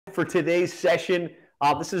for today's session.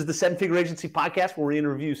 This is the Seven Figure Agency podcast where we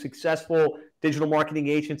interview successful digital marketing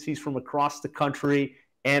agencies from across the country.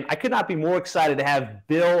 And I could not be more excited to have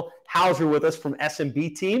Bill Hauser with us from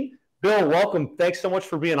SMB Team. Bill, welcome. Thanks so much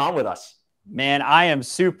for being on with us. Man, I am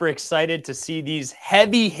super excited to see these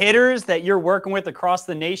heavy hitters that you're working with across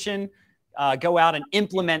the nation go out and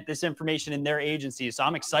implement this information in their agencies. So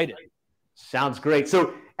I'm excited. Sounds great.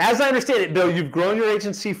 So as I understand it, Bill, you've grown your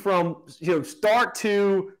agency from start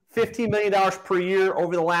to $15 million per year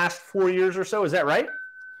over the last 4 years or so. Is that right?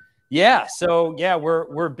 Yeah. So yeah,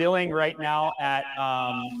 we're billing right now at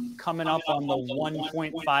coming up on the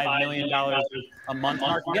 $1.5 million a month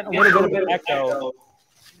mark. I'm getting a little bit of an echo.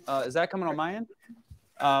 Is that coming on my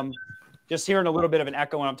end? Just hearing a little bit of an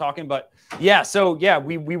echo when I'm talking, but yeah. So yeah,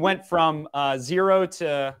 we went from 0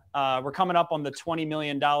 to we're coming up on the $20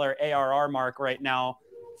 million ARR mark right now,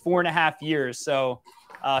 4.5 years. So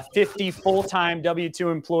 50 full-time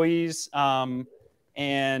W-2 employees,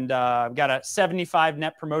 and I've got a 75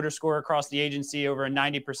 net promoter score across the agency, over a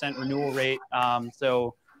 90% renewal rate.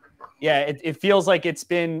 So yeah, it feels like it's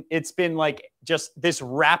been like just this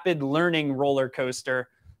rapid learning roller coaster,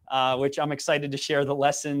 which I'm excited to share the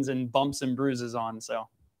lessons and bumps and bruises on. So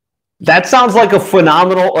that sounds like a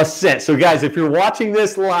phenomenal ascent. So guys, if you're watching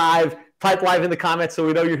this live, type live in the comments so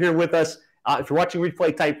we know you're here with us. If you're watching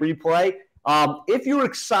replay, type replay. If you're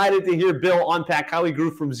excited to hear Bill unpack how he grew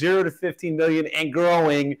from 0 to 15 million and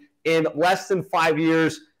growing in less than 5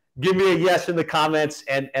 years, give me a yes in the comments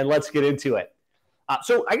and let's get into it.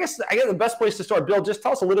 So I guess the best place to start, Bill, just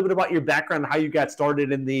tell us a little bit about your background and how you got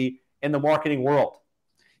started in the marketing world.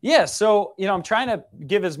 Yeah. So, I'm trying to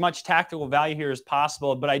give as much tactical value here as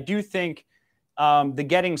possible, but I do think the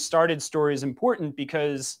getting started story is important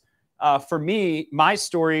because for me, my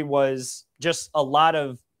story was just a lot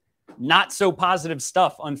of not so positive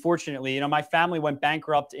stuff. Unfortunately, my family went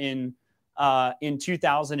bankrupt in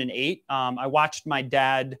 2008. I watched my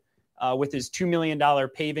dad with his $2 million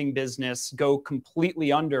paving business go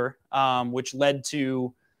completely under, which led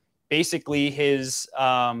to basically his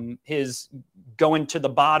going to the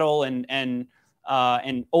bottle and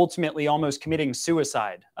ultimately almost committing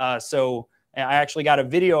suicide. So I actually got a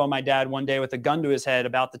video of my dad one day with a gun to his head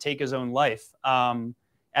about to take his own life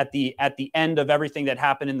at the end of everything that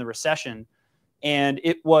happened in the recession. And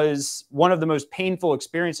it was one of the most painful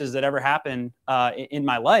experiences that ever happened in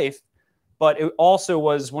my life. But it also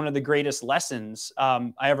was one of the greatest lessons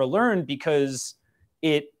I ever learned, because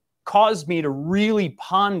it caused me to really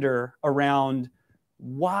ponder around,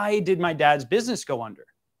 why did my dad's business go under?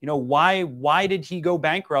 Why did he go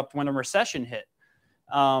bankrupt when a recession hit?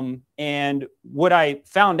 And what I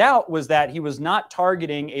found out was that he was not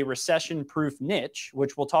targeting a recession-proof niche,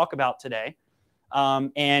 which we'll talk about today.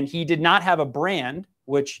 And he did not have a brand,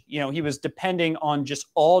 which, he was depending on just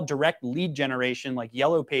all direct lead generation, like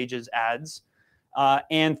Yellow Pages ads.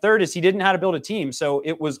 And third is he didn't know how to build a team. So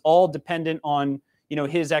it was all dependent on,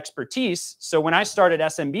 his expertise. So when I started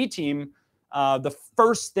SMB Team, the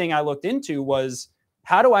first thing I looked into was,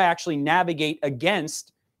 how do I actually navigate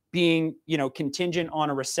against being, contingent on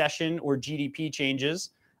a recession or GDP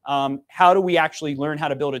changes? How do we actually learn how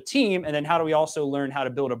to build a team? And then how do we also learn how to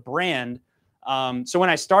build a brand? So when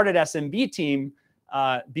I started SMB Team,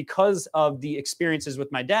 because of the experiences with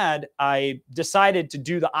my dad, I decided to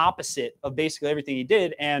do the opposite of basically everything he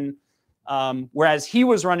did. And whereas he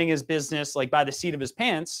was running his business like by the seat of his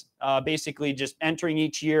pants, basically just entering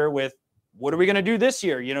each year with, what are we going to do this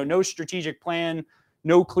year? No strategic plan,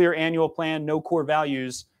 no clear annual plan, no core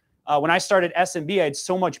values. When I started SMB, I had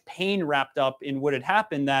so much pain wrapped up in what had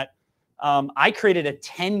happened that I created a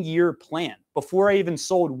 10-year plan before I even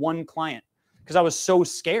sold one client, because I was so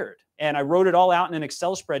scared. And I wrote it all out in an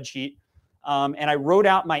Excel spreadsheet. And I wrote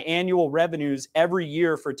out my annual revenues every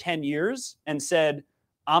year for 10 years and said,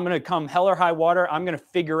 I'm going to come hell or high water. I'm going to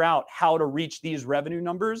figure out how to reach these revenue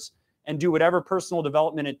numbers and do whatever personal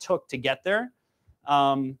development it took to get there.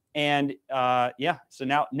 Yeah, so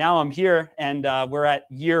now I'm here, and we're at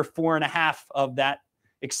year 4.5 of that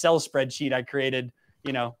Excel spreadsheet I created,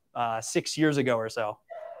 6 years ago or so.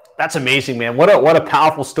 That's amazing, man. What a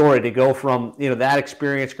powerful story to go from, that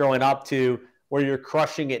experience growing up to where you're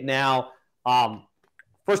crushing it now.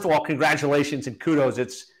 First of all, congratulations and kudos.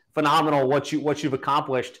 It's phenomenal what you've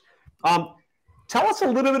accomplished. Tell us a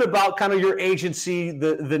little bit about kind of your agency,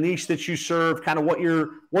 the niche that you serve, kind of what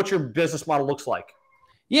your business model looks like.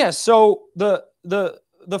 Yeah. So the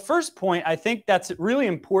first point, I think that's really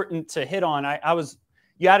important to hit on.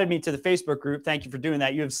 You added me to the Facebook group. Thank you for doing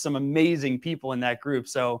that. You have some amazing people in that group.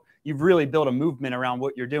 So you've really built a movement around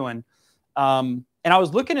what you're doing. And I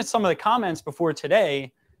was looking at some of the comments before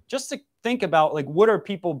today, just to think about like, what are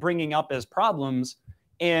people bringing up as problems?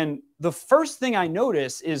 And the first thing I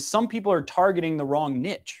notice is some people are targeting the wrong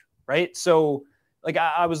niche, right? So like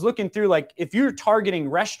I was looking through, like, if you're targeting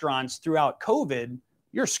restaurants throughout COVID,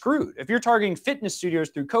 you're screwed. If you're targeting fitness studios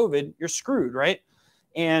through COVID, you're screwed, right?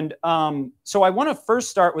 And so I want to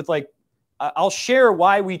first start with, like, I'll share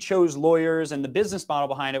why we chose lawyers and the business model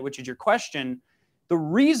behind it, which is your question. The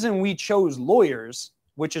reason we chose lawyers,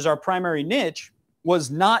 which is our primary niche,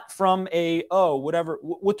 was not from a, oh, whatever,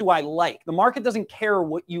 what do I like? The market doesn't care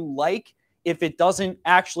what you like if it doesn't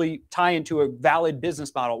actually tie into a valid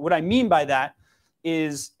business model. What I mean by that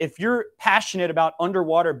is, if you're passionate about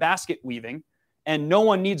underwater basket weaving and no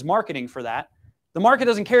one needs marketing for that, the market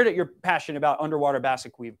doesn't care that you're passionate about underwater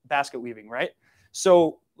basket weaving, right?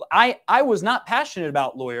 So I was not passionate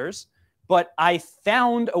about lawyers, but I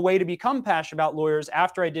found a way to become passionate about lawyers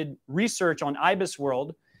after I did research on IBIS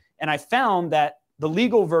World. And I found that the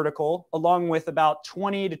legal vertical, along with about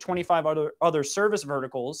 20 to 25 other service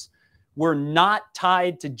verticals, were not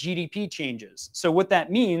tied to GDP changes. So what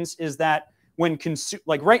that means is that when,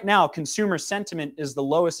 like right now, consumer sentiment is the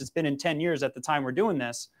lowest it's been in 10 years at the time we're doing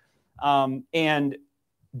this. And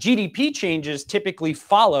GDP changes typically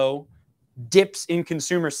follow dips in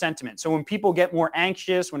consumer sentiment. So when people get more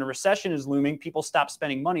anxious, when a recession is looming, people stop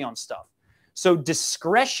spending money on stuff. So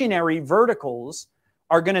discretionary verticals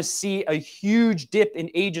are going to see a huge dip in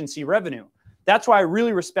agency revenue. That's why I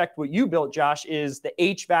really respect what you built, Josh, is the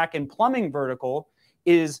HVAC and plumbing vertical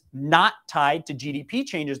is not tied to GDP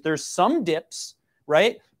changes. There's some dips,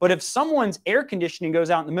 right? But if someone's air conditioning goes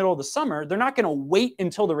out in the middle of the summer, they're not going to wait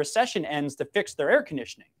until the recession ends to fix their air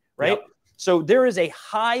conditioning, right? Yep. So there is a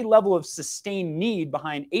high level of sustained need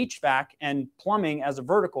behind HVAC and plumbing as a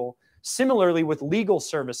vertical. Similarly with legal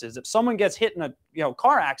services, if someone gets hit in a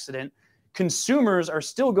car accident, consumers are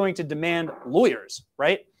still going to demand lawyers,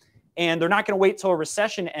 right? And they're not going to wait till a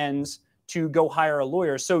recession ends to go hire a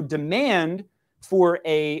lawyer. So demand for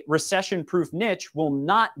a recession-proof niche will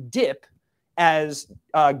not dip as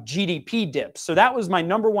GDP dips. So that was my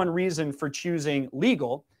number one reason for choosing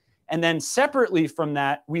legal. And then separately from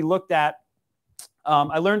that, we looked at,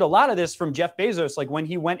 I learned a lot of this from Jeff Bezos. Like when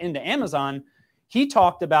he went into Amazon, he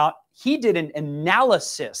talked about, he did an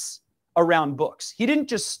analysis around books. He didn't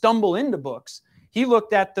just stumble into books. He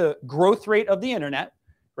looked at the growth rate of the internet,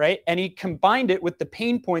 right? And he combined it with the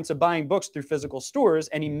pain points of buying books through physical stores.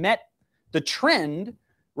 And he met the trend,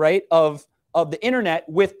 right, of the internet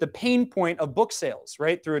with the pain point of book sales,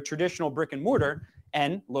 right, through a traditional brick and mortar.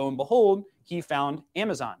 And lo and behold, he found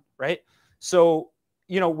Amazon, right? So,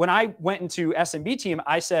 you know, when I went into SMB Team,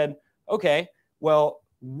 I said, okay, well,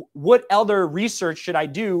 what other research should I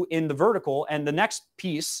do in the vertical? And the next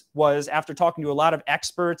piece was, after talking to a lot of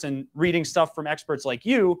experts and reading stuff from experts like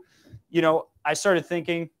you know, I started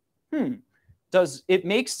thinking, does it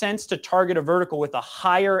make sense to target a vertical with a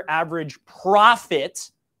higher average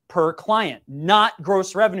profit per client, not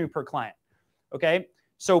gross revenue per client? Okay.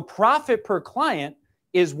 So profit per client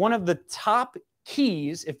is one of the top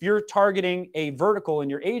keys. If you're targeting a vertical in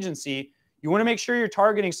your agency, you want to make sure you're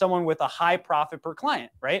targeting someone with a high profit per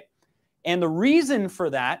client, right? And the reason for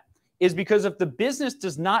that is because if the business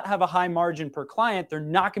does not have a high margin per client, they're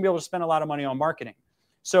not going to be able to spend a lot of money on marketing.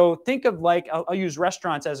 So think of, like, I'll use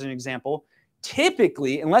restaurants as an example.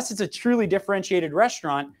 Typically, unless it's a truly differentiated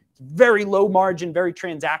restaurant, it's very low margin, very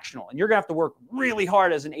transactional. And you're going to have to work really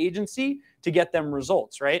hard as an agency to get them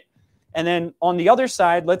results, right? And then on the other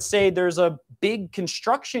side, let's say there's a big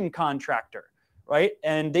construction contractor, right?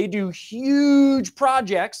 And they do huge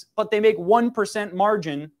projects, but they make 1%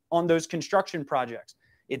 margin on those construction projects.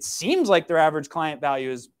 It seems like their average client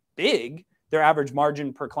value is big. Their average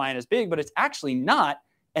margin per client is big, but it's actually not.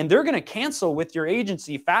 And they're going to cancel with your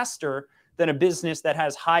agency faster than a business that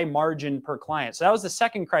has high margin per client. So that was the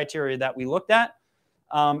second criteria that we looked at.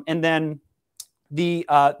 And then the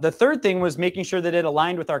third thing was making sure that it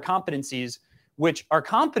aligned with our competencies, which our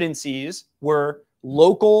competencies were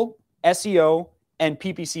local SEO and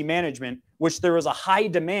PPC management, which there was a high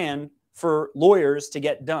demand for lawyers to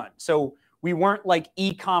get done. So we weren't like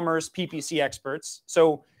e-commerce PPC experts.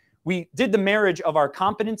 So we did the marriage of our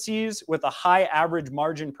competencies with a high average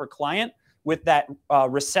margin per client with that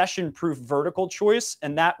recession-proof vertical choice.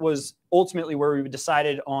 And that was ultimately where we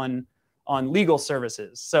decided on legal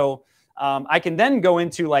services. So I can then go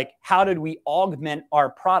into, like, how did we augment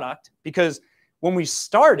our product? Because when we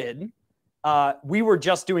started, we were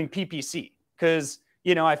just doing PPC. Because,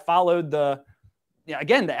 you know, I followed the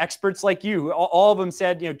experts like you. All of them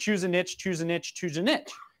said, you know, choose a niche, choose a niche, choose a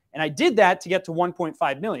niche. And I did that to get to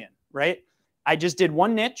 1.5 million, right? I just did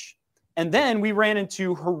one niche. And then we ran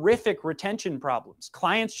into horrific retention problems.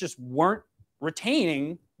 Clients just weren't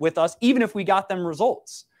retaining with us, even if we got them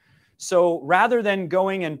results. So rather than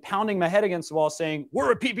going and pounding my head against the wall saying,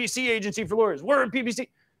 we're a PPC agency for lawyers, we're a PPC,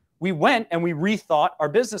 we went and we rethought our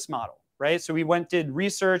business model, right? So we went, did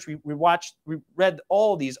research, we read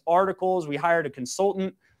all these articles, we hired a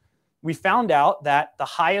consultant. We found out that the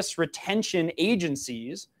highest retention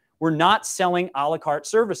agencies were not selling a la carte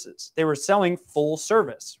services. They were selling full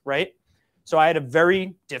service, right? So I had a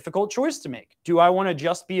very difficult choice to make. Do I want to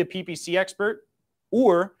just be a PPC expert,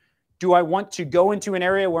 or do I want to go into an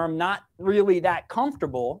area where I'm not really that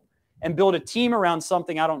comfortable and build a team around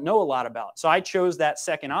something I don't know a lot about? So I chose that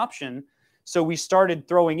second option. So we started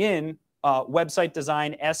throwing in website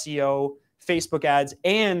design, SEO, Facebook ads,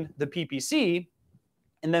 and the PPC.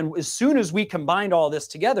 And then as soon as we combined all this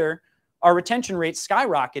together, our retention rates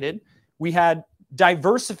skyrocketed. We had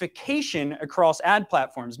diversification across ad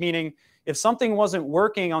platforms, meaning if something wasn't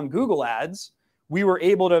working on Google ads, we were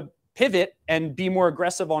able to pivot and be more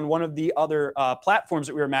aggressive on one of the other platforms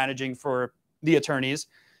that we were managing for the attorneys.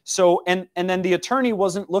 So, and then the attorney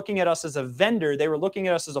wasn't looking at us as a vendor. They were looking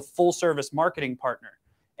at us as a full service marketing partner.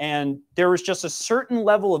 And there was just a certain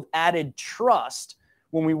level of added trust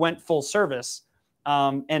when we went full service.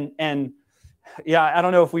 And yeah, I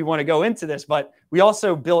don't know if we want to go into this, but we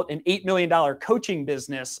also built an $8 million coaching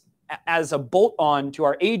business as a bolt-on to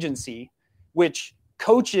our agency, which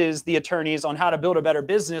coaches the attorneys on how to build a better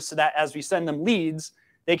business so that as we send them leads,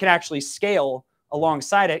 they can actually scale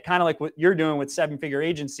alongside it, kind of like what you're doing with Seven Figure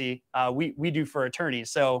Agency, we do for attorneys.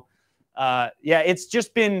 So yeah, it's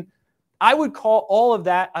just been, I would call all of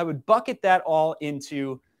that, I would bucket that all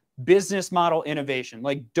into business model innovation.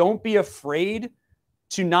 Like, don't be afraid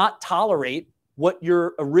to not tolerate what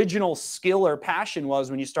your original skill or passion was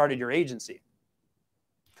when you started your agency.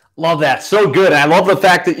 Love that. So good. I love the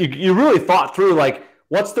fact that you really thought through, like,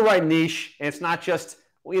 what's the right niche? And it's not just,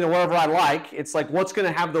 whatever I like. It's like, what's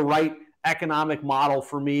going to have the right economic model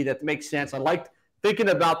for me that makes sense. I liked thinking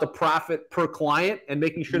about the profit per client and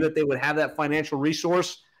making sure that they would have that financial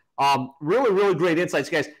resource. Really, really great insights,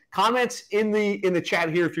 guys. Comments in the chat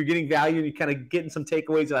here if you're getting value and you're kind of getting some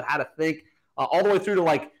takeaways about how to think, all the way through to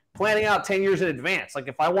like planning out 10 years in advance. Like,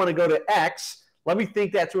 if I want to go to X, let me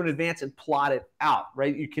think that through in advance and plot it out,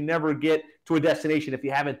 right? You can never get to a destination if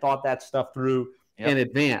you haven't thought that stuff through in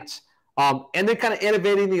advance. And then kind of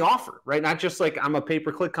innovating the offer, right? Not just like I'm a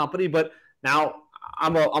pay-per-click company, but now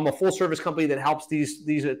I'm a full-service company that helps these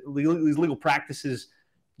legal practices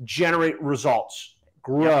generate results,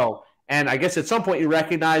 grow. And I guess at some point you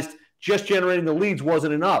recognized just generating the leads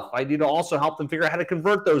wasn't enough. I need to also help them figure out how to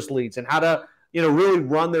convert those leads and how to really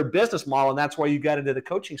run their business model. And that's why you got into the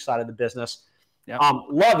coaching side of the business.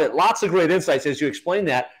 Love it. Lots of great insights as you explain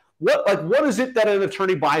that. What is it that an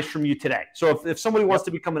attorney buys from you today? So if somebody wants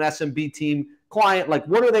to become an SMB team client, like,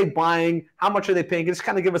 what are they buying? How much are they paying? Just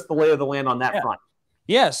kind of give us the lay of the land on that front.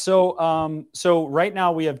 Yeah. So right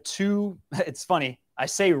now we have two. It's funny. I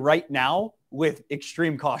say right now with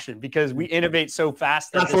extreme caution because we innovate so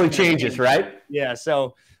fast. Constantly changes, right? Yeah.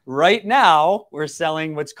 So right now we're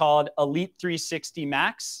selling what's called Elite 360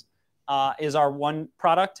 Max is our one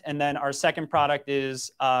product. And then our second product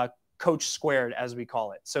is Coach Squared, as we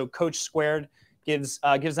call it. So Coach Squared gives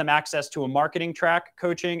them access to a marketing track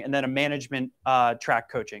coaching and then a management track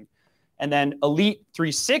coaching. And then Elite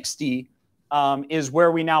 360 is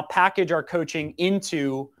where we now package our coaching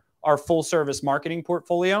into our full service marketing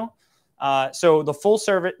portfolio. So the full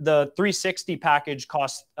service, the 360 package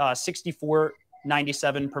costs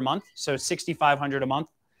 $64.97 per month. So $6,500 a month.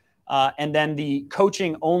 And then the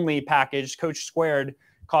coaching only package, Coach Squared,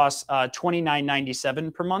 costs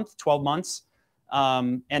 $29.97 per month, 12 months.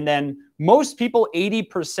 And then most people,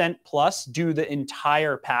 80% plus, do the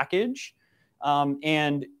entire package.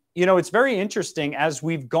 And, it's very interesting as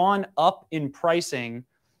we've gone up in pricing,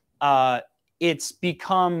 it's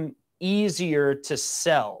become easier to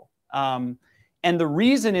sell. And the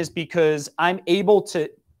reason is because I'm able to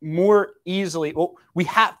more easily,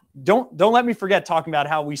 don't let me forget talking about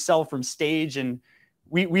how we sell from stage, and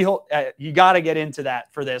you got to get into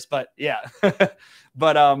that for this, but yeah.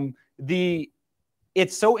 But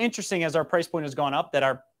it's so interesting as our price point has gone up that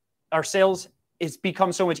our sales, it's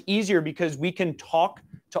become so much easier because we can talk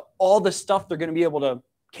to all the stuff they're going to be able to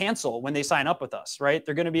cancel when they sign up with us, right?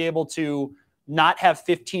 They're going to be able to not have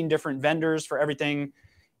 15 different vendors for everything.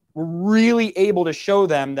 We're really able to show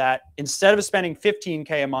them that instead of spending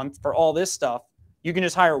 $15K a month for all this stuff, you can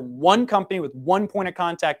just hire one company with one point of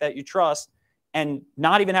contact that you trust and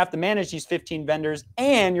not even have to manage these 15 vendors.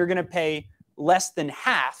 And you're going to pay less than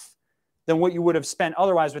half than what you would have spent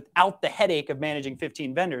otherwise without the headache of managing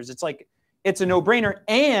 15 vendors. It's like, it's a no-brainer.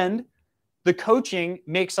 And the coaching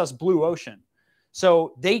makes us blue ocean.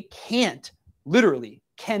 So they literally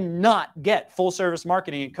cannot get full service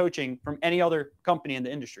marketing and coaching from any other company in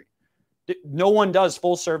the industry. No one does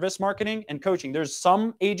full service marketing and coaching. There's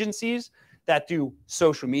some agencies that do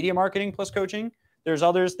social media marketing plus coaching. There's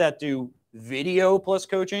others that do video plus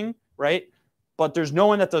coaching, right? But there's no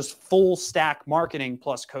one that does full stack marketing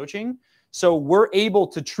plus coaching. So we're able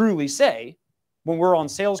to truly say, when we're on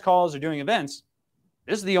sales calls or doing events,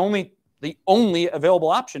 this is the only available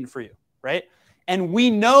option for you, right? And we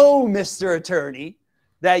know, Mr. Attorney,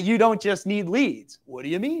 that you don't just need leads. What do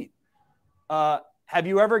you mean? Have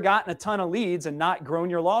you ever gotten a ton of leads and not grown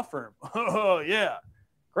your law firm? Oh, yeah.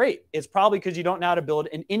 Great. It's probably because you don't know how to build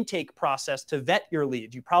an intake process to vet your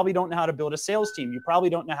leads. You probably don't know how to build a sales team. You probably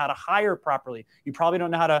don't know how to hire properly. You probably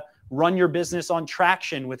don't know how to run your business on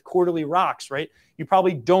traction with quarterly rocks, right? You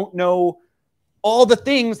probably don't know all the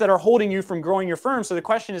things that are holding you from growing your firm. So the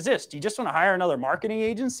question is this: do you just want to hire another marketing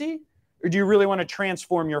agency? Or do you really want to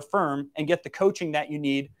transform your firm and get the coaching that you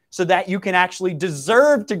need so that you can actually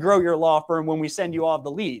deserve to grow your law firm when we send you all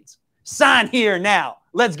the leads? Sign here now.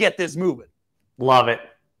 Let's get this moving. Love it.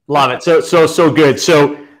 Love it. So good.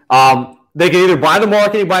 So they can either buy the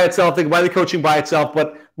marketing by itself, they can buy the coaching by itself,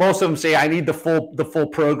 but most of them say, I need the full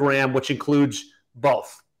program, which includes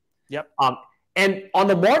both. Yep. And on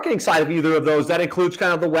the marketing side of either of those, that includes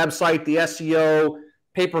kind of the website, the SEO,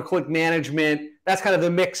 pay-per-click management. That's kind of the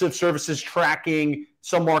mix of services, tracking,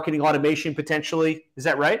 some marketing automation potentially. Is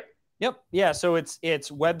that right? Yep. Yeah. So it's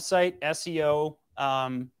website, SEO,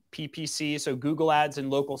 PPC, so Google Ads and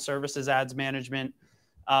local services ads management.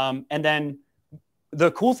 And then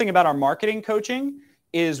the cool thing about our marketing coaching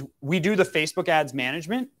is we do the Facebook ads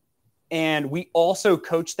management, and we also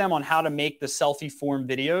coach them on how to make the selfie form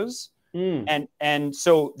videos. And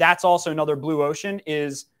so that's also another blue ocean,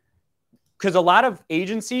 is because a lot of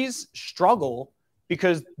agencies struggle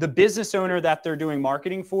because the business owner that they're doing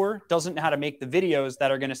marketing for doesn't know how to make the videos that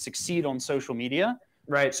are going to succeed on social media.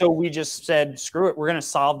 Right. So we just said, screw it, we're going to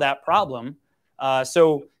solve that problem.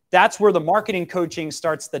 So that's where the marketing coaching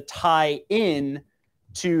starts to tie in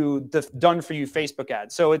to the done for you Facebook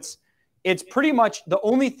ads. So it's pretty much the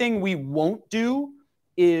only thing we won't do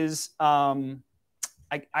is I'd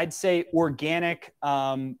say organic,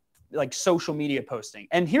 like social media posting.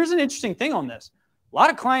 And here's an interesting thing on this. A lot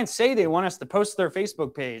of clients say they want us to post their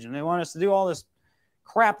Facebook page and they want us to do all this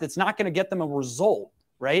crap that's not going to get them a result,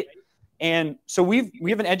 right? And so we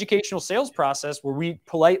have an educational sales process where we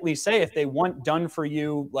politely say, if they want done for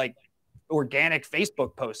you, like organic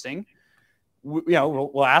Facebook posting,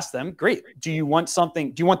 we'll ask them, great. Do you want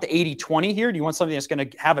something? Do you want the 80-20 here? Do you want something that's going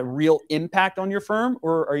to have a real impact on your firm?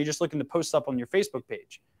 Or are you just looking to post stuff on your Facebook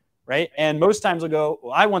page? Right. And most times they'll go,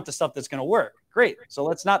 well, I want the stuff that's going to work. Great. So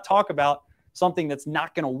let's not talk about something that's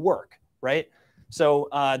not going to work. Right. So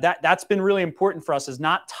that's been really important for us, is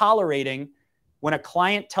not tolerating when a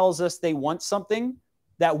client tells us they want something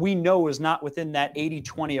that we know is not within that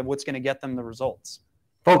 80-20 of what's going to get them the results.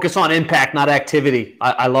 Focus on impact, not activity.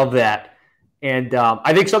 I love that. And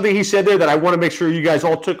I think something he said there that I want to make sure you guys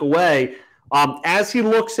all took away, as he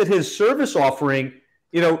looks at his service offering,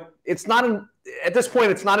 it's not at this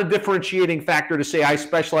point, it's not a differentiating factor to say I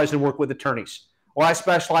specialize in work with attorneys or I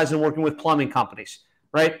specialize in working with plumbing companies,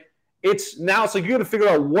 right? It's like you got to figure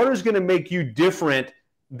out what is going to make you different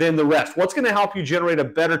than the rest. What's going to help you generate a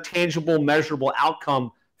better, tangible, measurable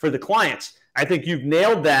outcome for the clients? I think you've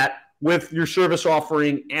nailed that with your service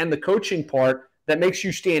offering and the coaching part that makes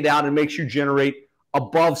you stand out and makes you generate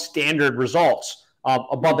above standard results,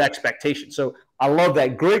 above expectations. So I love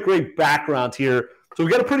that. Great background here. So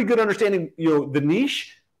we got a pretty good understanding, the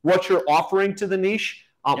niche, what you're offering to the niche.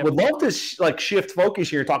 Would love to shift focus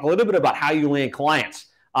here and talk a little bit about how you land clients.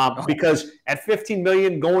 Because at 15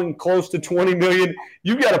 million, going close to 20 million,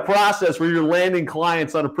 you've got a process where you're landing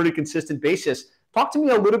clients on a pretty consistent basis. Talk to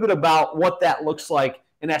me a little bit about what that looks like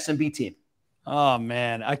in SMB Team. Oh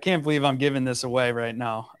man, I can't believe I'm giving this away right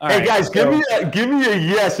now. Hey guys, give me a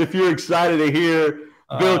yes if you're excited to hear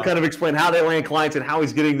Bill kind of explain how they land clients and how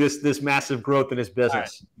he's getting this massive growth in his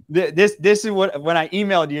business. Right. This is what, when I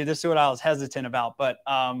emailed you, this is what I was hesitant about, but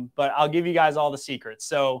I'll give you guys all the secrets.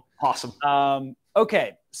 So awesome.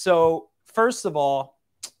 Okay, so first of all,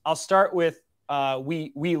 I'll start with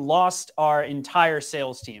we lost our entire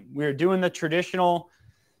sales team. We were doing the traditional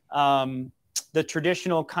kind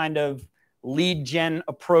of lead gen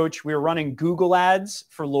approach. We were running Google ads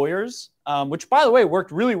for lawyers, which, by the way,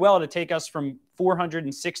 worked really well to take us from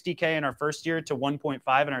 $460K in our first year to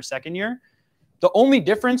 1.5 in our second year. The only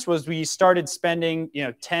difference was we started spending,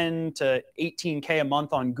 10 to 18K a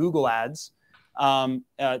month on Google ads.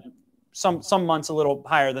 Some months a little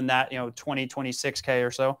higher than that, 20, 26K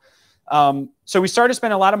or so. So we started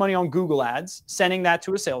spending a lot of money on Google ads, sending that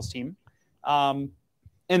to a sales team. And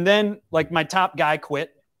then like my top guy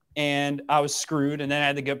quit and I was screwed. And then I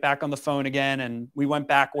had to get back on the phone again and we went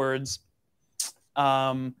backwards.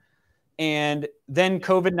 And then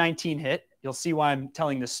COVID-19 hit. You'll see why I'm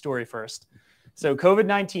telling this story first. So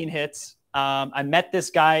COVID-19 hits. I met this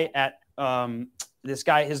guy at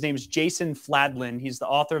his name's Jason Fladlin. He's the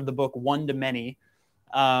author of the book One to Many.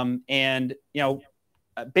 And,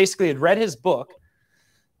 basically had read his book.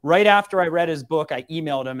 Right after I read his book, I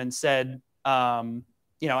emailed him and said,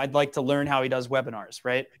 I'd like to learn how he does webinars.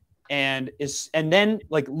 Right. And then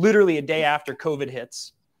like literally a day after COVID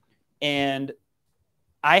hits, and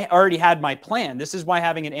I already had my plan. This is why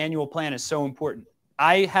having an annual plan is so important.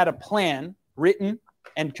 I had a plan written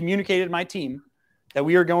and communicated to my team that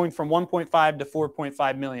we are going from 1.5 to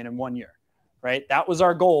 4.5 million in 1 year, right? That was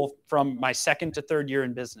our goal from my second to third year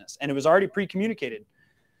in business. And it was already pre-communicated.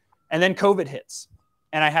 And then COVID hits.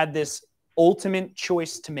 And I had this ultimate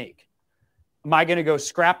choice to make. Am I going to go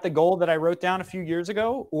scrap the goal that I wrote down a few years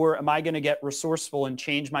ago? Or am I going to get resourceful and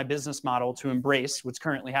change my business model to embrace what's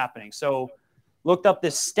currently happening? So looked up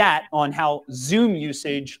this stat on how Zoom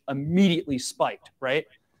usage immediately spiked, right?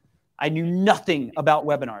 I knew nothing about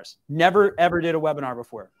webinars. Never, ever did a webinar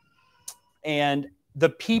before. And the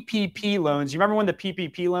PPP loans, you remember when the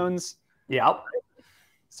PPP loans? Yep.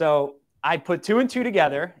 So I put 2 and 2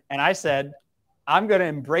 together and I said, I'm going to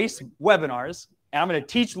embrace webinars and I'm going to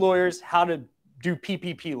teach lawyers how to do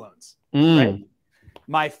PPP loans. Right?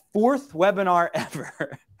 My 4th webinar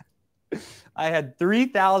ever, I had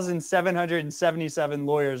 3,777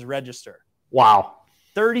 lawyers register. Wow.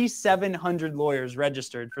 3,700 lawyers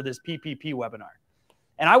registered for this PPP webinar.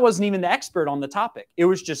 And I wasn't even the expert on the topic. It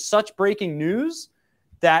was just such breaking news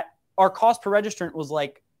that our cost per registrant was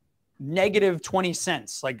like negative 20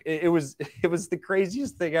 cents. Like it was the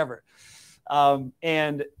craziest thing ever.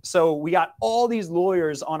 And so we got all these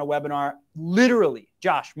lawyers on a webinar, literally,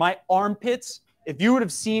 Josh, my armpits, if you would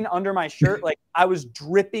have seen under my shirt, like I was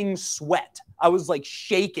dripping sweat. I was like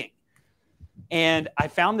shaking. And I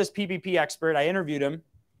found this PPP expert. I interviewed him,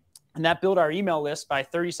 and that built our email list by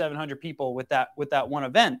 3,700 people with that one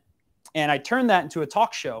event. And I turned that into a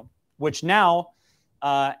talk show, which now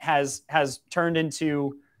has turned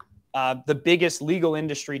into the biggest legal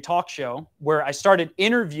industry talk show, where I started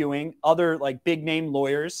interviewing other like big name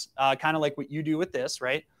lawyers, kind of like what you do with this,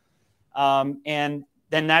 right? And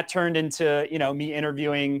then that turned into me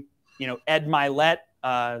interviewing Ed Milet,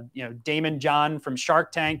 Damon John from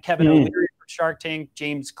Shark Tank, Kevin O'Leary from Shark Tank,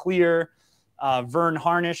 James Clear, Vern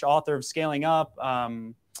Harnish, author of Scaling Up,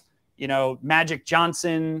 Magic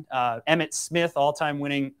Johnson, Emmett Smith, all-time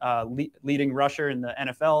winning leading rusher in the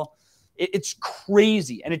NFL. It's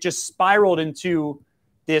crazy. And it just spiraled into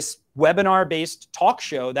this webinar-based talk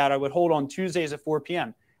show that I would hold on Tuesdays at 4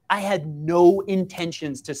 p.m. I had no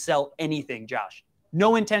intentions to sell anything, Josh.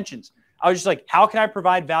 No intentions. I was just like, how can I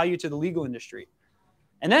provide value to the legal industry?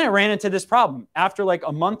 And then I ran into this problem. After like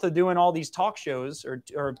a month of doing all these talk shows or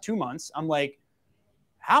 2 months, I'm like,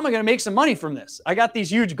 how am I going to make some money from this? I got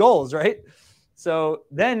these huge goals, right? So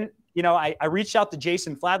then, I reached out to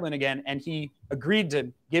Jason Fladlin again, and he agreed to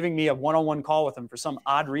giving me a one-on-one call with him for some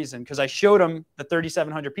odd reason, because I showed him the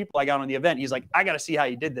 3,700 people I got on the event. He's like, I got to see how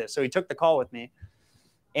you did this. So he took the call with me,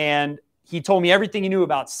 and he told me everything he knew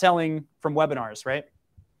about selling from webinars, right?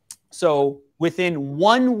 So within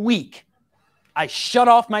 1 week, I shut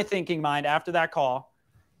off my thinking mind after that call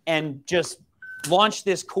and just launched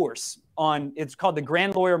this course it's called the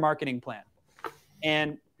Grand Lawyer Marketing Plan.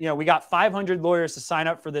 And, we got 500 lawyers to sign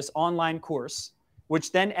up for this online course,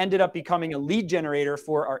 which then ended up becoming a lead generator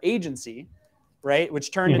for our agency, right?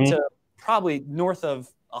 Which turned into probably north of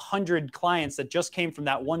 100 clients that just came from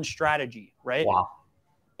that one strategy, right? Wow.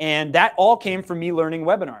 And that all came from me learning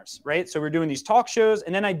webinars, right? So we're doing these talk shows,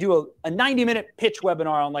 and then I do a 90-minute pitch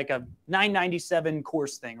webinar on like a $997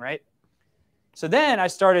 course thing, right? So then I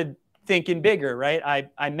started thinking bigger, right?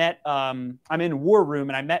 I met, I'm in War Room,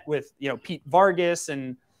 and I met with, Pete Vargas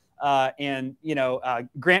and Grant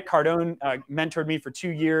Cardone mentored me for 2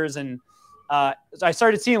 years. And I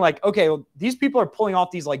started seeing like, okay, well, these people are pulling off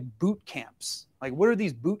these like boot camps. Like, what are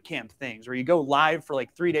these boot camp things where you go live for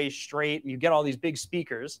like 3 days straight and you get all these big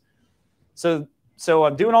speakers? So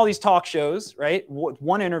I'm doing all these talk shows, right?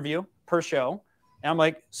 One interview per show. And I'm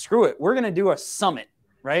like, screw it. We're going to do a summit,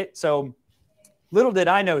 right? So little did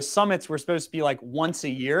I know summits were supposed to be like once a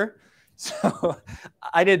year. So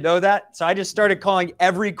I didn't know that. So I just started calling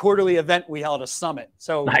every quarterly event we held a summit.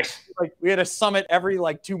 So Nice. like we had a summit every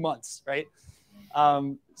like 2 months, right?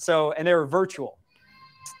 And they were virtual.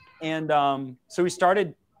 And so we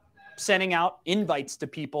started sending out invites to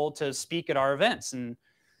people to speak at our events. And,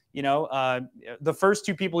 you know, the first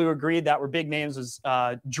two people who agreed that were big names was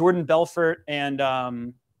Jordan Belfort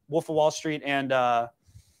and Wolf of Wall Street and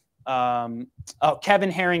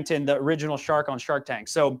Kevin Harrington, the original shark on Shark Tank.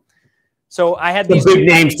 So I had these big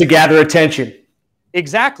names to gather attention.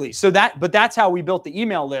 Exactly. But that's how we built the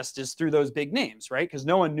email list, is through those big names, right? Because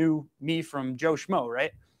no one knew me from Joe Schmo,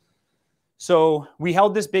 right? So we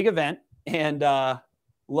held this big event, and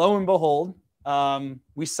lo and behold,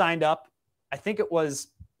 we signed up. I think it was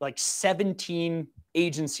like 17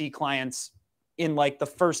 agency clients in like the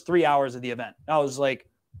first 3 hours of the event. I was like,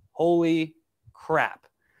 holy crap.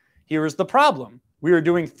 Here was the problem. We were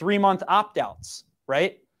doing 3-month opt-outs,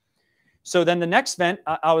 right? So then the next event,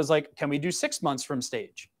 I was like, can we do 6 months from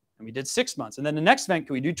stage? And we did 6 months. And then the next event,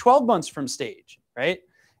 can we do 12 months from stage, right?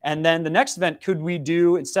 And then the next event, could we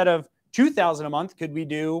do, instead of $2,000 a month, could we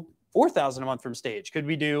do $4,000 a month from stage? Could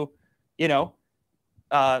we do, you know,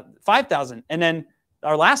 $5,000? And then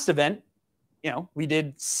our last event, you know, we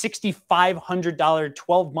did $6,500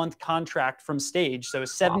 12-month contract from stage. So a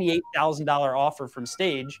 $78,000 offer from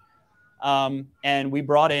stage. And we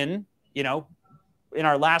brought in, you know, in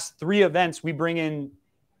our last 3 events, we bring in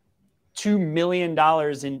 $2 million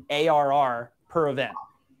in ARR per event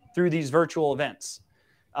through these virtual events.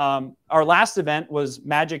 Our last event was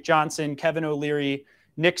Magic Johnson, Kevin O'Leary,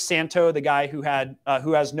 Nick Santo, the guy who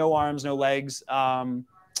has no arms, no legs.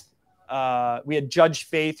 We had Judge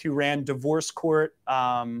Faith, who ran divorce court.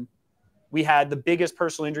 We had the biggest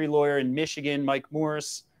personal injury lawyer in Michigan, Mike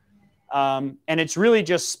Morse. And it's really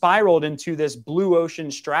just spiraled into this blue ocean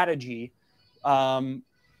strategy,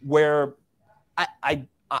 where I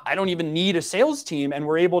don't even need a sales team, and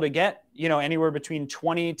we're able to get, you know, anywhere between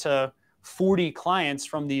 20 to 40 clients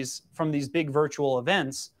from these big virtual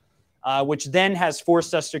events, which then has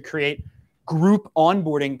forced us to create group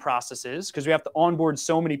onboarding processes, because we have to onboard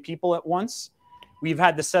so many people at once. We've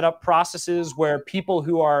had to set up processes where people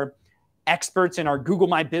who are experts in our Google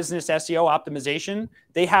My Business SEO optimization,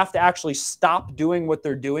 they have to actually stop doing what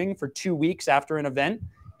they're doing for 2 weeks after an event,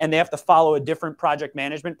 and they have to follow a different project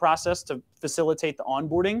management process to facilitate the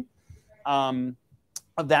onboarding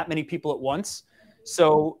of that many people at once.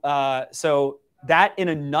 So that, in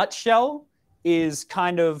a nutshell, is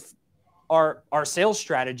kind of our sales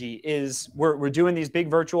strategy. Is we're doing these big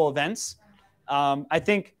virtual events. I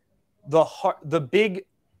think the big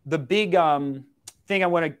thing I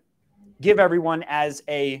want to give everyone as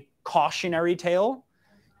a cautionary tale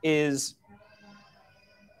is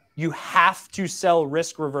you have to sell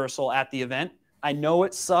risk reversal at the event. I know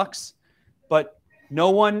it sucks, but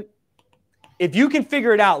if you can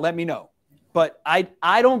figure it out, let me know. But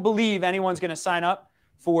I don't believe anyone's going to sign up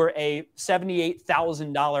for a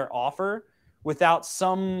 $78,000 offer without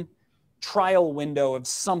some trial window of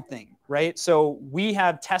something, right? So we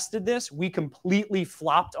have tested this. We completely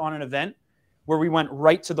flopped on an event where we went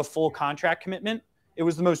right to the full contract commitment. It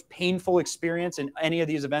was the most painful experience in any of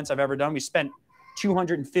these events I've ever done. We spent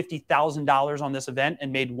 $250,000 on this event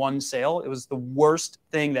and made 1 sale. It was the worst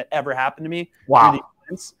thing that ever happened to me. Wow. Through the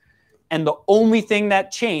events. And the only thing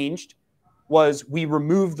that changed was we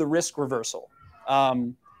removed the risk reversal.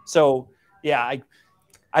 So yeah,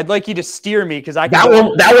 I'd like you to steer me, because that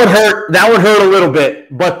would hurt a little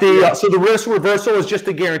bit. But so the risk reversal is just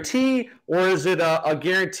a guarantee, or is it a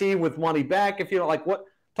guarantee with money back? If you don't like what,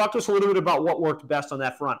 talk to us a little bit about what worked best on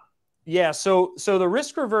that front. Yeah. So the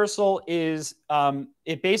risk reversal is,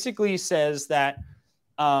 it basically says that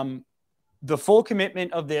the full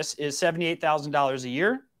commitment of this is $78,000 a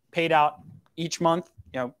year, paid out each month,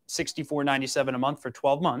 you know, $64.97 a month for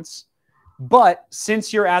 12 months. But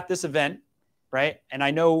since you're at this event, right, and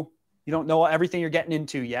I know you don't know everything you're getting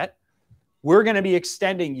into yet, we're going to be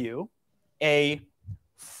extending you a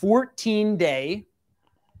 14-day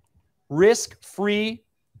risk-free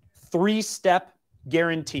 3-step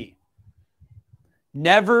guarantee.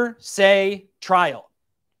 Never say trial.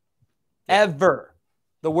 Ever.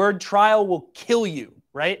 The word trial will kill you,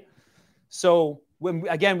 right? So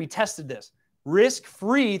again, we tested this.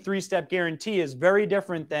 Risk-free 3-step guarantee is very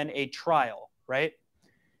different than a trial, right?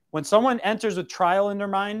 When someone enters a trial in their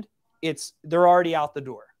mind, they're already out the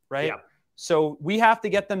door, right? Yeah. So we have to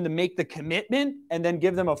get them to make the commitment and then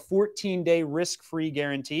give them a 14-day risk-free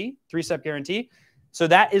guarantee, 3-step guarantee. So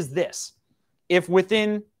that is this. If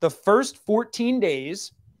within the first 14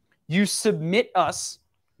 days, you submit us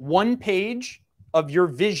 1 page of your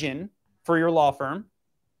vision for your law firm,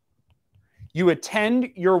 You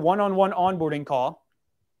attend your one-on-one onboarding call,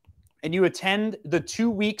 and you attend the 2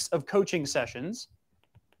 weeks of coaching sessions.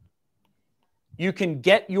 You can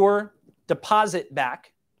get your deposit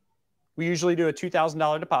back. We usually do a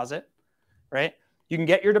 $2,000 deposit, right? You can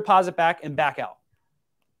get your deposit back and back out.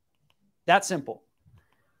 That's simple.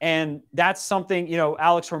 And that's something, you know,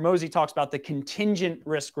 Alex Hormozy talks about the contingent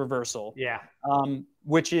risk reversal. Yeah.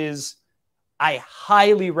 Which is, I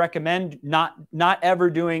highly recommend not ever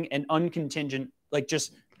doing an uncontingent, like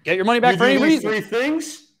just get your money back for any reason. 3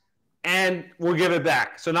 things and we'll give it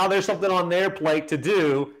back. So now there's something on their plate to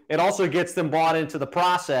do. It also gets them bought into the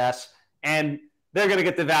process, and they're going to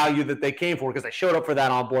get the value that they came for because they showed up for that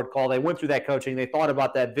onboard call. They went through that coaching. They thought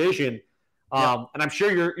about that vision. And I'm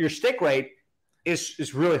sure your stick rate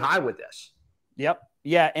is really high with this. Yep.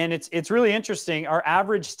 Yeah. And it's really interesting. Our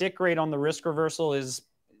average stick rate on the risk reversal is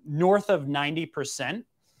north of 90%.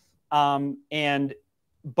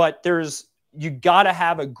 But you got to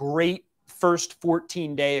have a great first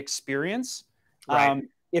 14-day experience. Right.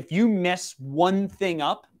 If you mess one thing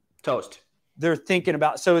up, toast. They're thinking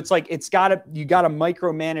about, so it's like, you got to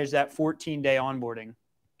micromanage that 14-day onboarding.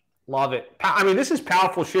 Love it. I mean, this is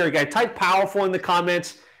powerful sharing, guys. Type powerful in the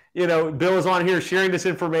comments. You know, Bill is on here sharing this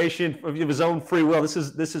information of his own free will. This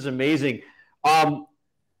is amazing. The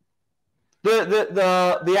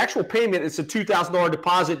actual payment, it's a $2,000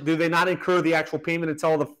 deposit. Do they not incur the actual payment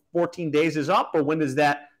until the 14 days is up, or when does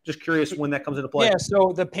that? Just curious when that comes into play. Yeah.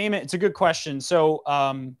 So the payment, it's a good question. So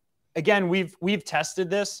again, we've tested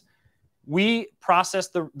this. We process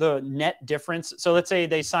the net difference. So let's say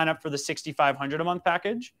they sign up for the $6,500 a month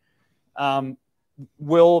package.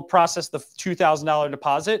 We'll process the $2,000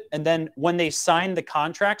 deposit. And then when they sign the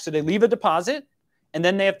contract, so they leave a deposit and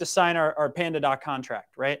then they have to sign our PandaDoc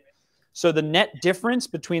contract, right? So the net difference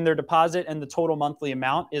between their deposit and the total monthly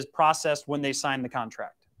amount is processed when they sign the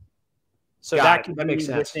contract. So that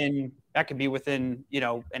could be within, you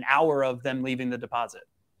know, an hour of them leaving the deposit.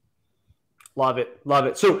 Love it. Love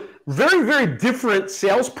it. So very, very different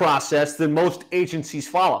sales process than most agencies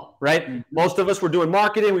follow, right? Mm-hmm. Most of us, we're doing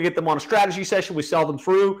marketing. We get them on a strategy session. We sell them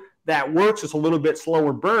through. That works. It's a little bit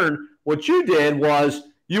slower burn. What you did was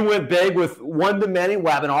you went big with one-to-many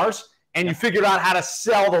webinars, and you figured out how to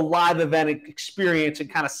sell the live event experience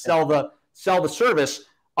and kind of sell the service.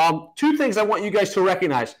 2 things I want you guys to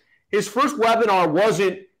recognize. His first webinar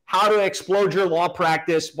wasn't how to explode your law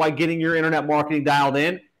practice by getting your internet marketing dialed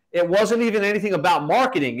in. It wasn't even anything about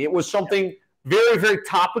marketing. It was something very, very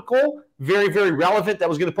topical, very, very relevant that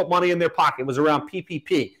was going to put money in their pocket. It was around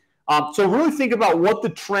PPP. So really think about what the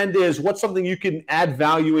trend is, what's something you can add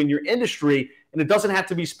value in your industry, and it doesn't have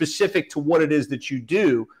to be specific to what it is that you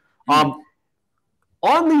do. On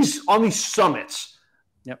these summits,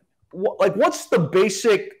 what's the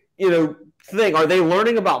basic, thing? Are they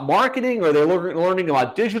learning about marketing? Are they learning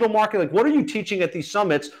about digital marketing? Like, what are you teaching at these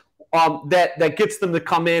summits that gets them to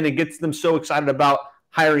come in and gets them so excited about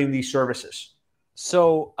hiring these services?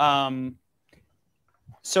 So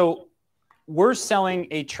we're selling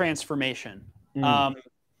a transformation.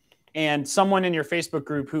 And someone in your Facebook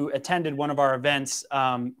group who attended one of our events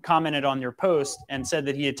commented on your post and said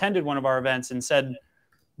that he attended one of our events and said,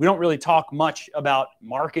 we don't really talk much about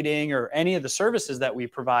marketing or any of the services that we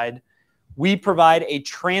provide. We provide a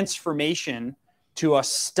transformation to a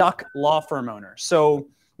stuck law firm owner. So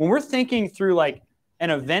when we're thinking through like an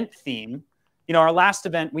event theme, our last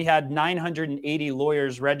event, we had 980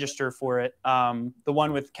 lawyers register for it. The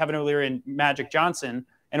one with Kevin O'Leary and Magic Johnson,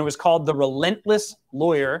 and it was called the Relentless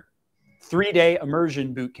Lawyer 3-Day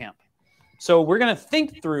Immersion Bootcamp. So we're going to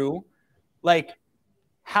think through like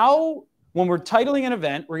how, when we're titling an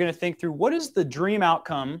event, we're going to think through what is the dream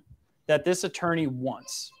outcome that this attorney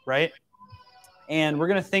wants, right? And we're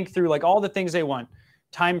going to think through like all the things they want: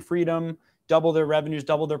 time freedom, double their revenues,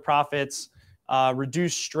 double their profits,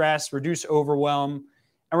 reduce stress, reduce overwhelm.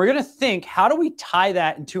 And we're going to think, how do we tie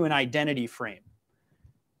that into an identity frame?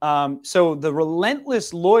 So the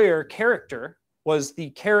Relentless Lawyer character was the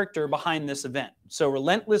character behind this event. So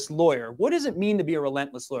Relentless Lawyer, what does it mean to be a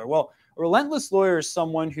relentless lawyer? Well, a relentless lawyer is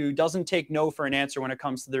someone who doesn't take no for an answer when it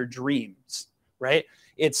comes to their dreams, right?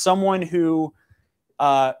 It's someone who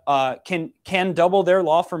can double their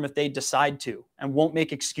law firm if they decide to and won't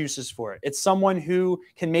make excuses for it. It's someone who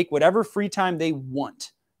can make whatever free time they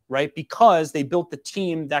want, right? Because they built the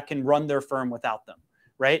team that can run their firm without them,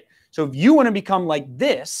 right? So if you want to become like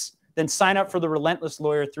this, then sign up for the Relentless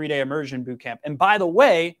Lawyer 3-Day Immersion Bootcamp. And by the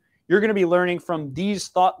way, you're going to be learning from these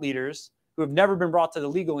thought leaders who have never been brought to the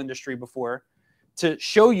legal industry before to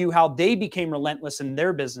show you how they became relentless in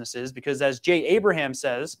their businesses. Because as Jay Abraham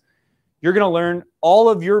says, you're going to learn all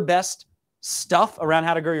of your best stuff around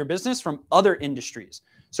how to grow your business from other industries.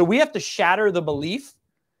 So we have to shatter the belief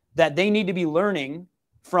that they need to be learning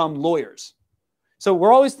from lawyers. So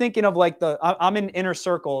we're always thinking of like I'm in Inner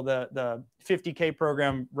Circle, the 50K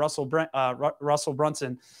program, Russell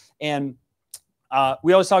Brunson. And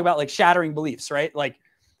we always talk about like shattering beliefs, right? Like,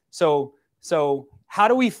 so how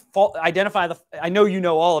do we identify I know you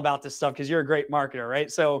know all about this stuff because you're a great marketer,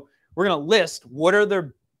 right? So we're going to list what are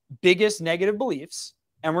their biggest negative beliefs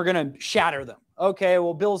and we're going to shatter them. Okay,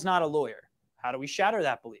 well, Bill's not a lawyer. How do we shatter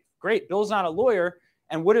that belief? Great, Bill's not a lawyer.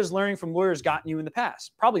 And what has learning from lawyers gotten you in the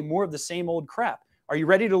past? Probably more of the same old crap. Are you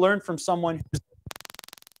ready to learn from someone who's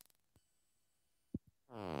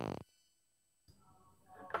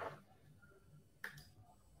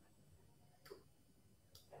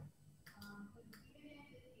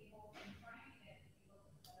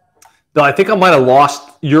Bill, I think I might have lost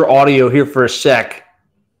your audio here for a sec.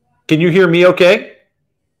 Can you hear me okay?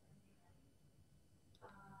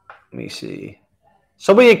 Let me see.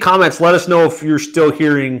 Somebody in comments, let us know if you're still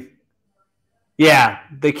hearing. Yeah,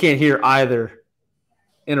 they can't hear either.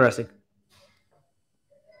 Interesting.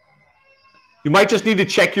 You might just need to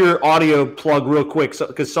check your audio plug real quick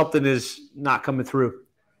because something is not coming through.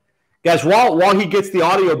 Guys, while he gets the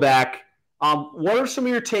audio back, what are some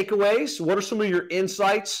of your takeaways? What are some of your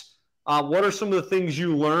insights? What are some of the things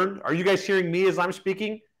you learned? Are you guys hearing me as I'm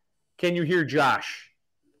speaking? Can you hear Josh?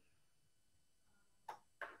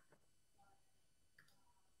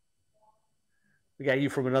 We got you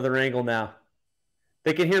from another angle now.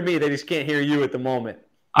 They can hear me. They just can't hear you at the moment.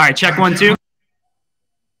 All right, check 1, 2.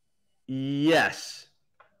 Yes.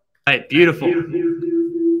 All right, beautiful.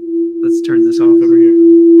 Let's turn this off over here.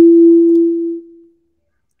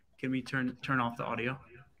 Can we turn off the audio?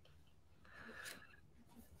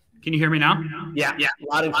 Can you hear me now? Yeah,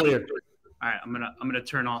 loud and clear. All right, I'm gonna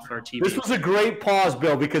turn off our TV. This was a great pause,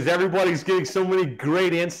 Bill, because everybody's getting so many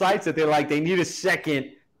great insights that they need a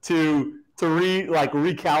second to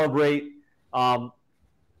recalibrate.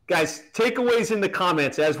 Guys, takeaways in the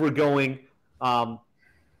comments as we're going. All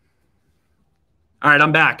right,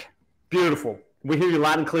 I'm back. Beautiful. We hear you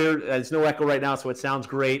loud and clear. There's no echo right now, so it sounds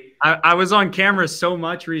great. I was on camera so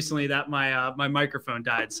much recently that my microphone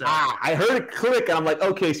died. So I heard it click, and I'm like,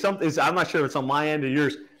 okay, I'm not sure if it's on my end or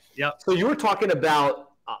yours. Yep. So you were talking about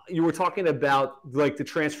like the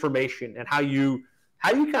transformation and how you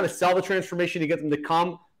kind of sell the transformation to get them to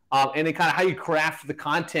come, and then kind of how you craft the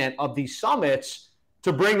content of these summits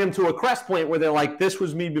to bring them to a crest point where they're like, this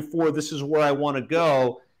was me before, this is where I want to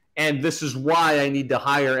go, and this is why I need to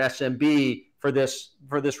hire SMB for this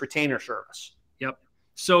retainer service. Yep.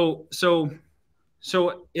 So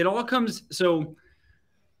it all comes. So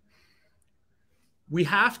we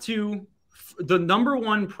have to. The number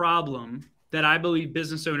one problem that I believe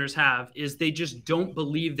business owners have is they just don't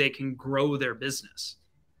believe they can grow their business,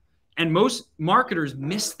 and most marketers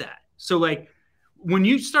miss that. So like when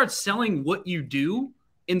you start selling what you do,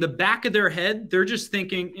 in the back of their head, they're just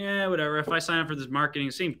thinking, yeah, whatever. If I sign up for this marketing,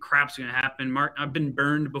 the same crap's going to happen. I've been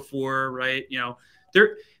burned before, right?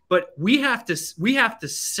 But we have to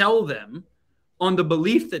sell them on the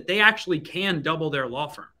belief that they actually can double their law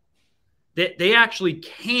firm, that they actually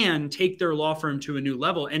can take their law firm to a new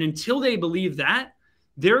level. And until they believe that,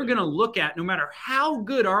 they're going to look at, no matter how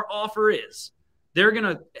good our offer is, they're going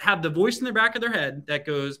to have the voice in the back of their head that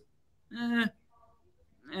goes,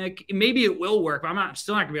 maybe it will work, but I'm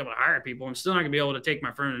still not gonna be able to hire people. I'm still not gonna be able to take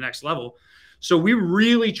my firm to the next level. So we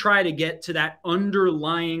really try to get to that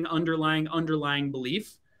underlying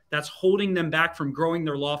belief that's holding them back from growing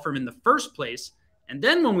their law firm in the first place. And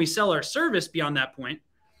then when we sell our service beyond that point,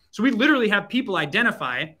 so we literally have people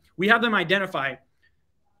identify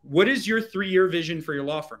what is your 3-year vision for your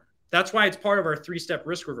law firm. That's why it's part of our 3-step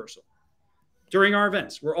risk reversal. During our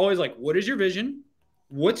events, we're always like, what is your vision?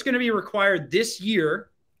 What's going to be required this year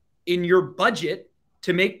in your budget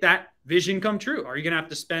to make that vision come true? Are you going to have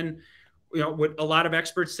to spend, what a lot of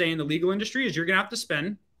experts say in the legal industry is you're going to have to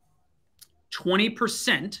spend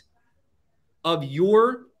 20% of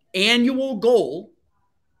your annual goal,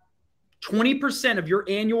 20% of your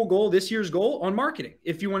annual goal, this year's goal, on marketing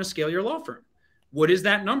if you want to scale your law firm. What is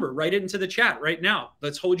that number? Write it into the chat right now.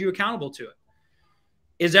 Let's hold you accountable to it.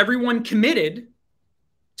 Is everyone committed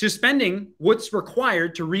to spending what's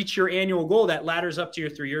required to reach your annual goal that ladders up to your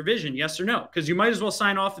 3-year vision? Yes or no? Because you might as well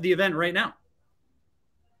sign off of the event right now.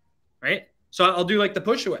 Right? So I'll do like the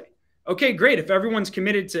push away. Okay, great. If everyone's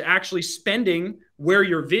committed to actually spending where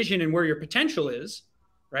your vision and where your potential is,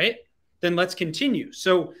 right? Then let's continue.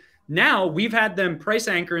 So now we've had them price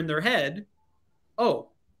anchor in their head. Oh,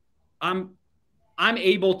 I'm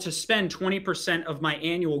able to spend 20% of my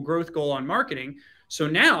annual growth goal on marketing. So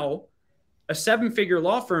now a 7-figure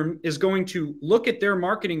law firm is going to look at their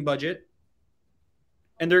marketing budget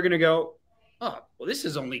and they're going to go, oh, well, this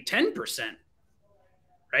is only 10%,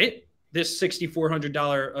 right? This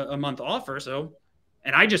 $6,400 a month offer. So,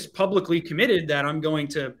 and I just publicly committed that I'm going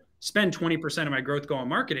to spend 20% of my growth go on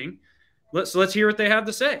marketing. Let's hear what they have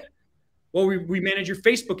to say. Well, we manage your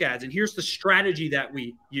Facebook ads, and here's the strategy that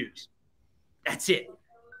we use. That's it.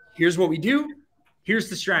 Here's what we do. Here's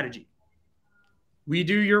the strategy. We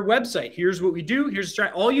do your website. Here's what we do. Here's the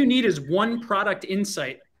strategy. All you need is one product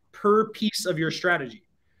insight per piece of your strategy.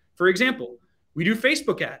 For example, we do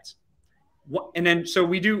Facebook ads. And then, so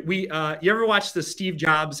you ever watch the Steve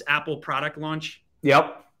Jobs Apple product launch?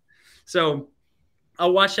 Yep. So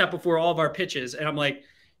I'll watch that before all of our pitches. And I'm like,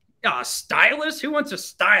 a stylist? Who wants a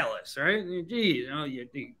stylist, right? Gee,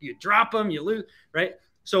 you drop them, you lose, right?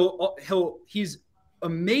 So he's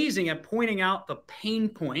amazing at pointing out the pain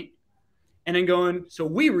point and then going, so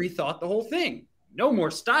we rethought the whole thing. No more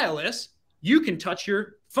stylists. You can touch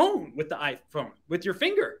your phone with the iPhone with your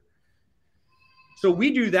finger. So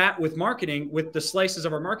we do that with marketing, with the slices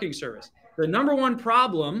of our marketing service. The number one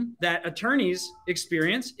problem that attorneys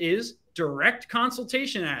experience is direct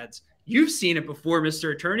consultation ads. You've seen it before,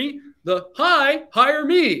 Mr. Attorney. The hi, hire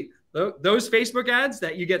me. Those Facebook ads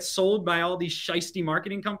that you get sold by all these shisty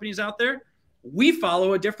marketing companies out there. We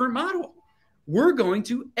follow a different model. We're going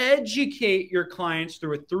to educate your clients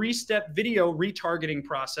through a 3-step video retargeting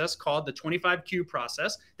process called the 25Q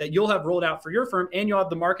process that you'll have rolled out for your firm, and you'll have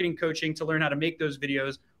the marketing coaching to learn how to make those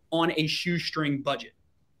videos on a shoestring budget.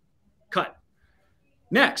 Cut.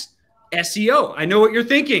 Next, SEO. I know what you're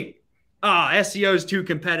thinking. SEO is too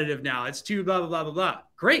competitive now. It's too blah, blah, blah, blah, blah.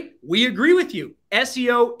 Great. We agree with you.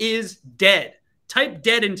 SEO is dead. Type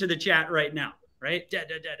dead into the chat right now, right? Dead,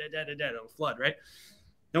 dead, dead, dead, dead, dead. It'll flood, right?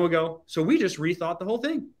 Then we'll go, so we just rethought the whole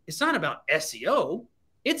thing. It's not about SEO.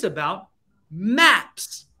 It's about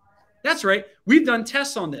maps. That's right. We've done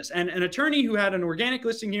tests on this. And an attorney who had an organic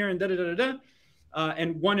listing here and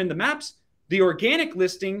and one in the maps, the organic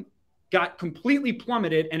listing got completely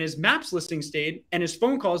plummeted and his maps listing stayed and his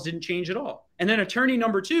phone calls didn't change at all. And then attorney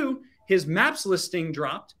number 2, his maps listing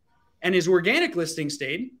dropped and his organic listing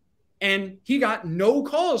stayed and he got no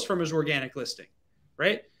calls from his organic listing,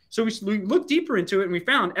 right? So we looked deeper into it and we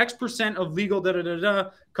found X% of legal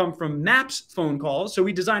come from maps phone calls. So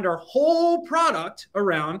we designed our whole product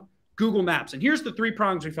around Google Maps. And here's the 3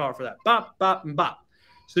 prongs we follow for that. Bop, bop, and bop.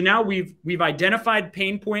 So now we've identified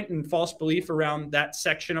pain point and false belief around that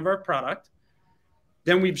section of our product.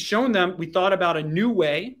 Then we've shown them, we thought about a new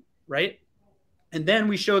way, right? And then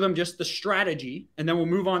we show them just the strategy, and then we'll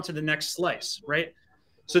move on to the next slice, right?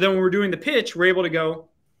 So then when we're doing the pitch, we're able to go,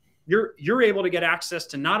 you're able to get access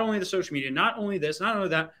to not only the social media, not only this, not only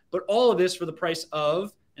that, but all of this for the price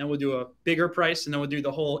of, and we'll do a bigger price, and then we'll do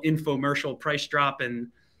the whole infomercial price drop and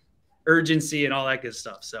urgency and all that good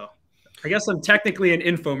stuff. So I guess I'm technically an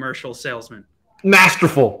infomercial salesman.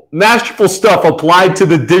 Masterful stuff applied to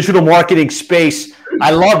the digital marketing space.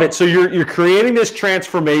 I love it. So you're creating this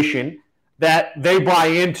transformation that they buy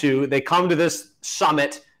into. They come to this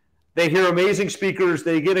summit. They hear amazing speakers.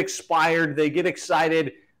 They get inspired. They get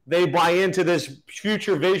excited. They buy into this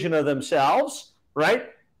future vision of themselves, right?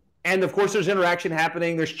 And of course, there's interaction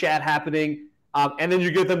happening. There's chat happening. And then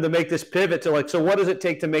you get them to make this pivot to like, so what does it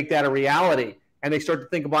take to make that a reality? And they start to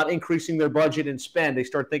think about increasing their budget and spend. They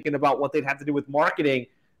start thinking about what they'd have to do with marketing.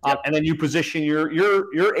 And then you position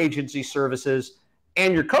your agency services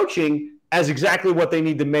and your coaching as exactly what they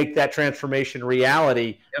need to make that transformation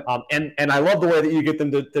reality. And I love the way that you get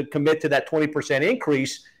them to commit to that 20%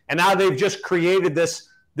 increase. And now they've just created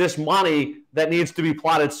this money that needs to be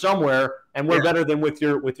plotted somewhere, and we're better than with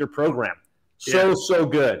your program. So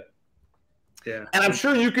good. Yeah. And I'm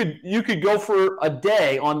sure you could go for a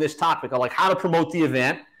day on this topic of like how to promote the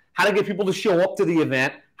event, how to get people to show up to the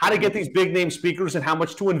event, how to get these big name speakers and how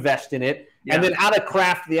much to invest in it, and then how to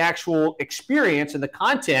craft the actual experience and the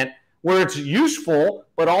content where it's useful,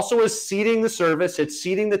 but also is seeding the service, it's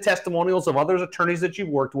seeding the testimonials of other attorneys that you've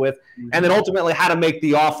worked with, and then ultimately how to make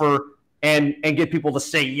the offer and get people to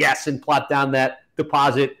say yes and plot down that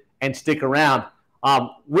deposit and stick around.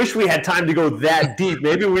 Wish we had time to go that deep.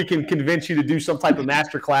 Maybe we can convince you to do some type of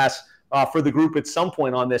masterclass for the group at some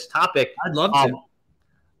point on this topic. I'd love to.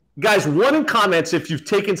 Guys, one in comments if you've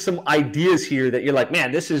taken some ideas here that you're like,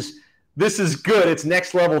 man, this is good. It's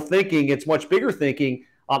next level thinking. It's much bigger thinking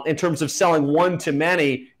in terms of selling one to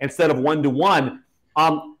many instead of one to one.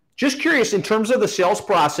 Just curious, in terms of the sales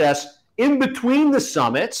process, in between the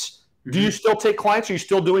summits, do you still take clients? Are you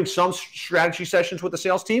still doing some strategy sessions with the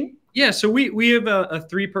sales team? Yeah, so we have a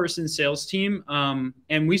 3-person sales team,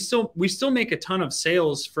 and we still make a ton of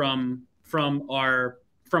sales from from our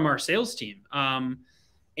sales team.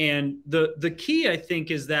 And the key, I think,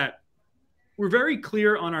 is that we're very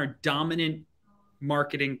clear on our dominant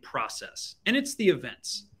marketing process, and it's the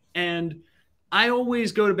events. And I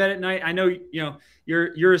always go to bed at night. I know,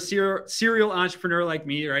 you're a serial entrepreneur like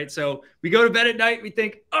me, right? So we go to bed at night, we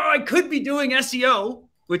think, oh, I could be doing SEO,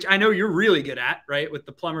 which I know you're really good at, right? With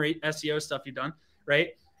the plumber SEO stuff you've done,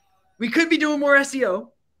 right? We could be doing more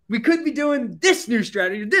SEO. We could be doing this new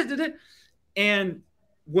strategy. And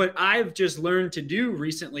what I've just learned to do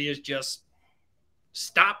recently is just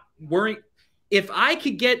stop worrying. If I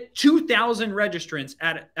could get 2,000 registrants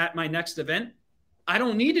at my next event, I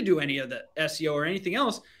don't need to do any of the SEO or anything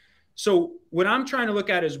else. So what I'm trying to look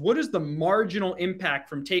at is, what is the marginal impact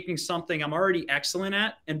from taking something I'm already excellent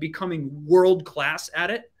at and becoming world-class at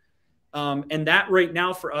it? And that right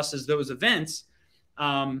now for us is those events.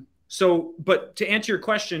 But to answer your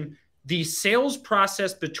question, the sales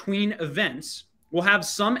process between events, we'll have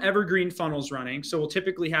some evergreen funnels running. So we'll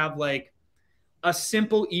typically have like a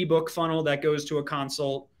simple ebook funnel that goes to a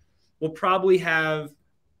consult. We'll probably have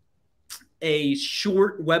a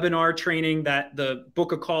short webinar training that the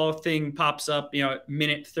book a call thing pops up,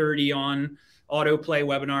 minute 30 on autoplay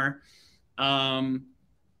webinar.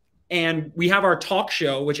 And we have our talk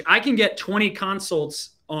show, which I can get 20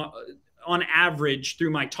 consults on average through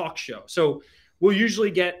my talk show. So we'll usually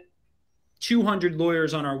get 200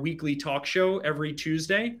 lawyers on our weekly talk show every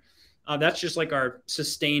Tuesday. That's just like our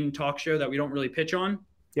sustained talk show that we don't really pitch on.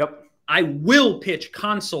 Yep. I will pitch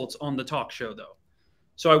consults on the talk show though.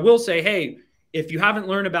 So I will say, hey, if you haven't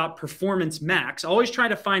learned about Performance Max, I always try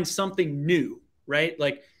to find something new, right?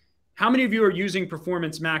 Like, how many of you are using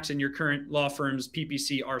Performance Max in your current law firm's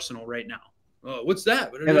PPC arsenal right now? What's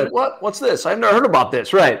that? What's this? I've never heard about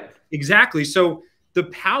this. Right. Exactly. So the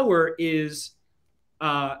power is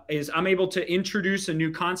I'm able to introduce a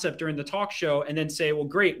new concept during the talk show and then say, well,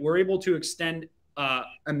 great, we're able to extend a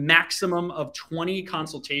maximum of 20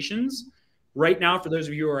 consultations right now for those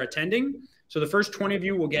of you who are attending. So the first 20 of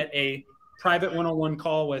you will get a private one-on-one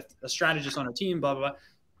call with a strategist on our team, blah, blah, blah.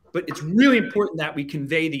 But it's really important that we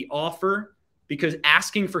convey the offer, because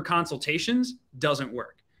asking for consultations doesn't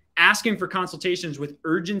work. Asking for consultations with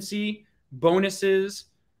urgency, bonuses,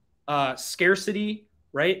 scarcity,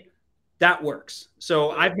 right? That works.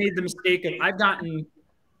 So I've made the mistake of, I've gotten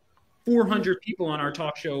 400 people on our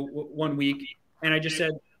talk show one week, and I just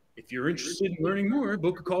said, if you're interested in learning more,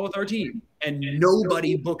 book a call with our team. And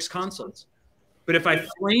nobody books consults. But if I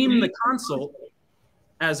frame the consult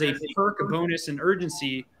as a perk, a bonus, and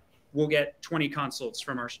urgency, we'll get 20 consults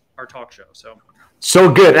from our talk show.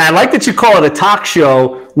 So good. And I like that you call it a talk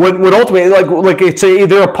show. What ultimately, like it's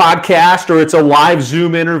either a podcast or it's a live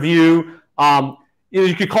Zoom interview.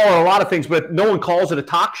 You could call it a lot of things, but no one calls it a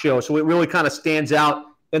talk show. So it really kind of stands out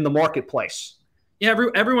in the marketplace. Yeah,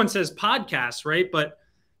 everyone says podcast, right? But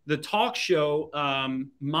the talk show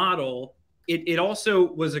model, it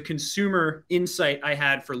also was a consumer insight I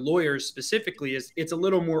had for lawyers specifically. Is it's a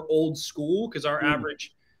little more old school because our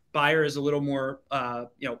average buyer is a little more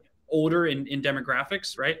older in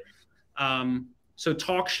demographics, right? So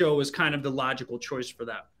talk show is kind of the logical choice for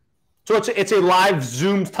that. So it's a live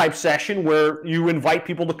Zoom type session where you invite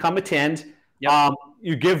people to come attend. Yep.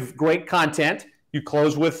 You give great content. You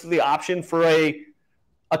close with the option for a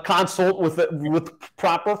consult with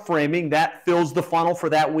proper framing that fills the funnel for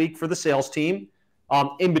that week for the sales team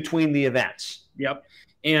in between the events. Yep.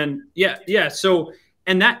 And yeah. So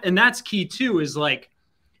and that's key too, is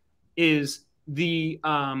the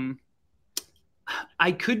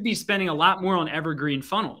I could be spending a lot more on evergreen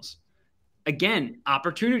funnels. Again,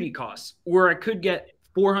 opportunity costs, or I could get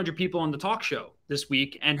 400 people on the talk show this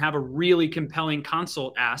week and have a really compelling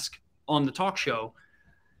consult ask on the talk show.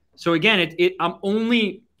 So again, I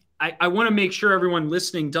want to make sure everyone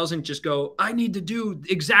listening doesn't just go, I need to do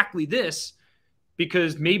exactly this,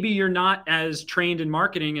 because maybe you're not as trained in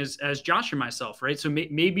marketing as Josh and myself, right? So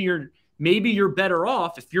maybe you're better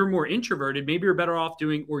off, if you're more introverted, maybe you're better off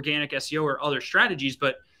doing organic SEO or other strategies.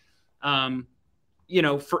 But,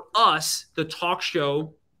 for us, the talk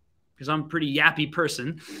show, because I'm a pretty yappy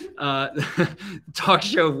person, talk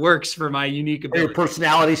show works for my unique ability. For your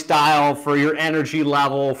personality style, for your energy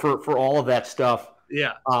level, for all of that stuff.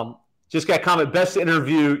 Yeah. Just got a comment, best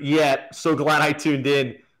interview yet. So glad I tuned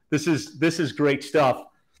in. This is great stuff.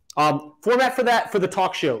 Format for the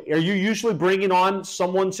talk show. Are you usually bringing on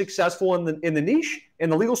someone successful in the niche, in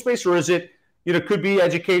the legal space, or is it, could be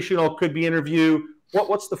educational, could be interview?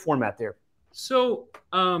 What's the format there? So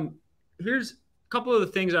here's a couple of the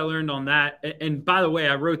things I learned on that. And by the way,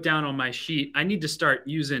 I wrote down on my sheet, I need to start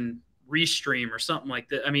using Restream or something like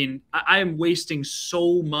that. I mean, I am wasting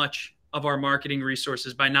so much of our marketing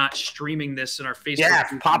resources by not streaming this in our Facebook. Yeah,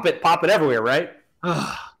 pop it everywhere, right?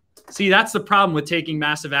 See, that's the problem with taking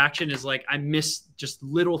massive action is like I miss just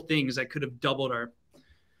little things that could have doubled our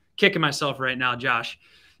kicking myself right now, Josh.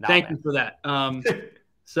 Thank you for that.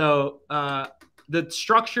 So the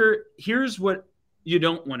structure, here's what you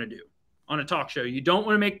don't want to do on a talk show. You don't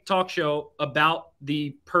want to make a talk show about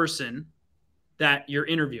the person that you're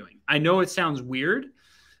interviewing. I know it sounds weird,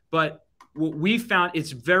 but what we found,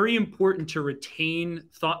 it's very important to retain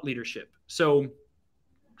thought leadership. So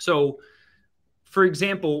for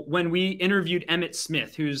example, when we interviewed Emmitt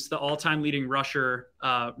Smith, who's the all-time leading rusher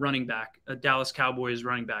running back, a Dallas Cowboys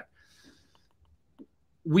running back,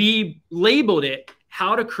 we labeled it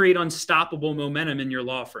How to Create Unstoppable Momentum in Your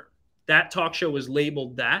Law Firm. That talk show was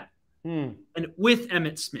labeled that, and with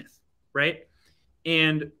Emmitt Smith, right?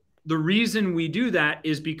 And the reason we do that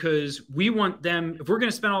is because we want them, if we're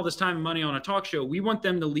going to spend all this time and money on a talk show, we want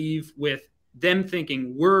them to leave with them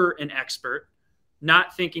thinking we're an expert,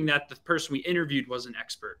 not thinking that the person we interviewed was an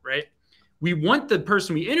expert, right? We want the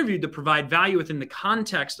person we interviewed to provide value within the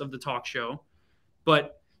context of the talk show.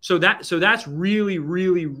 But so that's really,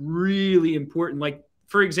 really, really important. Like,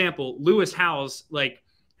 for example, Lewis Howes, like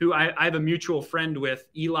who I have a mutual friend with,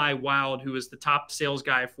 Eli Wild, who is the top sales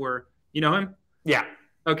guy for, you know him? Yeah.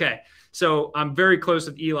 Okay. So I'm very close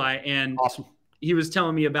with Eli, and awesome. He was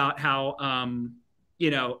telling me about how,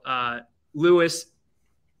 Lewis,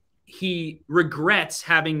 he regrets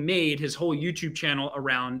having made his whole YouTube channel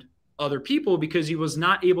around other people because he was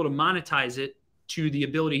not able to monetize it to the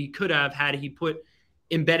ability he could have had he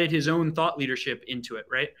embedded his own thought leadership into it.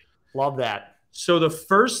 Right. Love that. So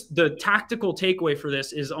the tactical takeaway for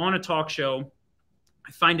this is on a talk show,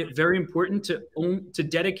 I find it very important to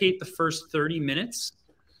dedicate the first 30 minutes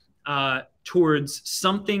towards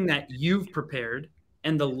something that you've prepared,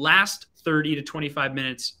 and the last 30 to 25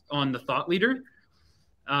 minutes on the thought leader.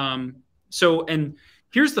 And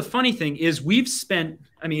here's the funny thing is we've spent,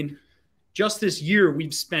 just this year,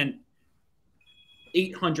 we've spent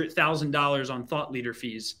 $800,000 on thought leader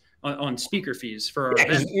fees, on speaker fees for our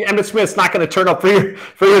event. Emmitt Smith's not going to turn up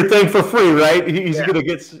for your thing for free, right? He's going to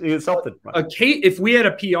get something. If we had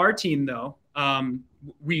a PR team, though,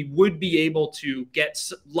 we would be able to get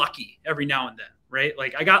lucky every now and then, right?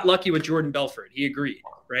 Like I got lucky with Jordan Belfort. He agreed,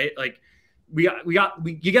 right? Like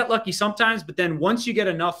you get lucky sometimes, but then once you get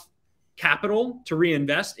enough capital to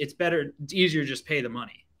reinvest, it's easier to just pay the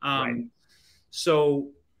money. Right.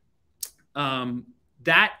 So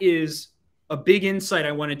that is a big insight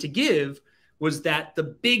I wanted to give, was that the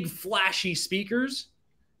big flashy speakers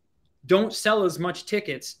don't sell as much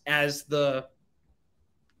tickets as the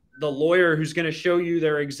lawyer who's going to show you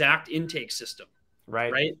their exact intake system.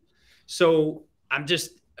 Right. So I'm not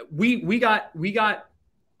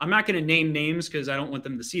going to name names because I don't want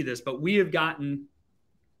them to see this, but we have gotten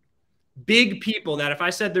big people that if I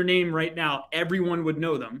said their name right now, everyone would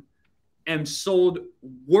know them, and sold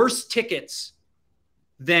worse tickets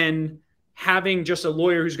than having just a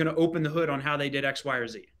lawyer who's going to open the hood on how they did X, Y, or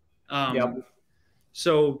Z.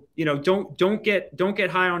 So, don't get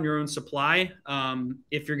high on your own supply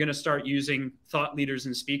if you're going to start using thought leaders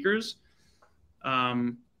and speakers,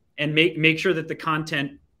 and make sure that the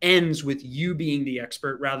content ends with you being the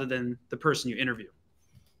expert rather than the person you interview.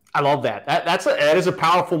 I love that. That is a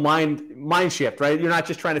powerful mind shift, right? You're not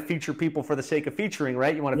just trying to feature people for the sake of featuring,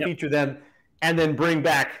 right? You want to feature them and then bring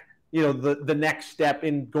back, the next step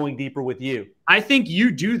in going deeper with you. I think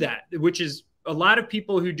you do that, which is a lot of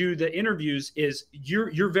people who do the interviews is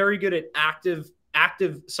you're very good at active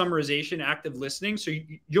summarization, active listening. So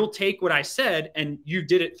you'll take what I said, and you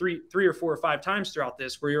did it three or four or five times throughout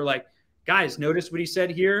this, where you're like, guys, notice what he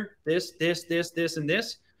said here, this, and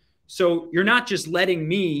this. So you're not just letting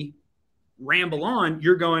me ramble on.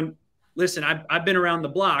 You're going, listen, I've been around the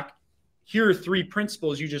block. Here are 3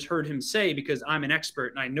 principles you just heard him say because I'm an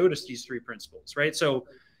expert and I noticed these 3 principles, right? So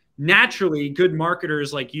naturally, good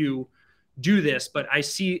marketers like you do this, but I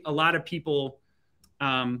see a lot of people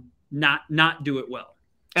not do it well.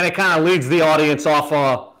 And it kind of leads the audience off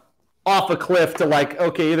a cliff to like,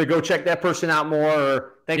 okay, either go check that person out more,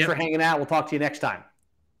 or thanks for hanging out. We'll talk to you next time.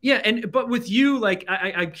 Yeah, but with you, like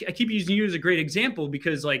I keep using you as a great example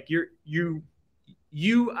because like you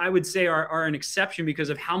I would say are an exception because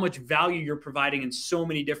of how much value you're providing in so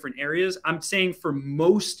many different areas. I'm saying for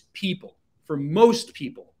most people,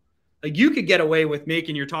 like you could get away with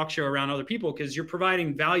making your talk show around other people because you're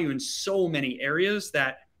providing value in so many areas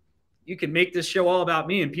that you can make this show all about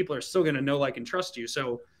me and people are still going to know, like, and trust you.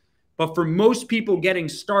 So, but for most people getting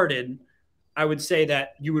started, I would say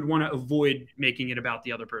that you would want to avoid making it about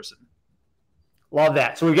the other person. Love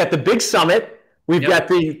that. So we've got the big summit. We've got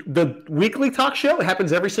the weekly talk show. It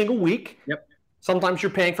happens every single week. Yep. Sometimes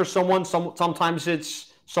you're paying for someone. Sometimes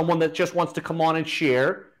it's someone that just wants to come on and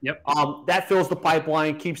share. Yep. That fills the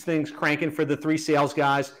pipeline, keeps things cranking for the 3 sales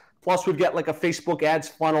guys. Plus, we've got like a Facebook ads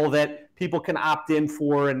funnel that people can opt in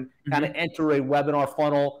for and kind of enter a webinar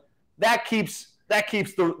funnel. That keeps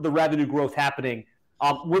the revenue growth happening.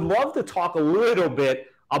 Would love to talk a little bit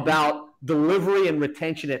about delivery and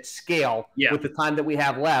retention at scale with the time that we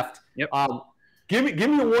have left. Yep. Give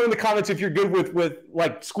me a one in the comments if you're good with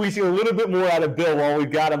like squeezing a little bit more out of Bill while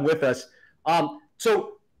we've got him with us.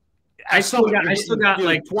 So I still got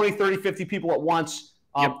like 20, 30, 50 people at once.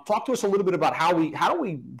 Talk to us a little bit about how do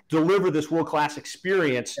we deliver this world-class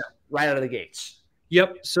experience right out of the gates.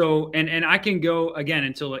 Yep. So, and I can go again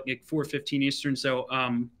until like 4:15 Eastern. So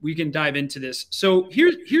we can dive into this. So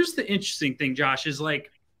here's the interesting thing, Josh, is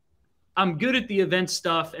like, I'm good at the event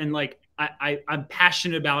stuff and like, I'm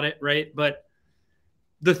passionate about it. Right. But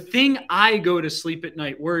the thing I go to sleep at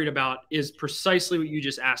night worried about is precisely what you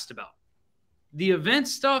just asked about. The event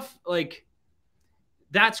stuff, like,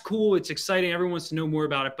 that's cool. It's exciting. Everyone wants to know more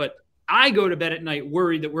about it. But I go to bed at night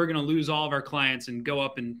worried that we're going to lose all of our clients and go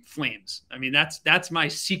up in flames. I mean, that's my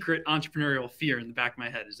secret entrepreneurial fear in the back of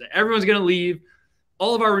my head, is that everyone's going to leave.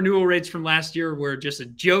 All of our renewal rates from last year were just a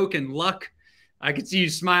joke and luck. I could see you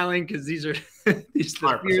smiling because these are these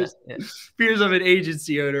the fears of an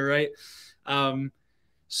agency owner, right?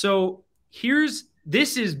 So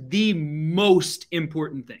this is the most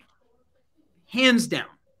important thing. Hands down.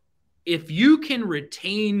 If you can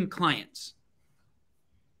retain clients,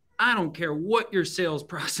 I don't care what your sales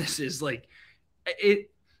process is, like it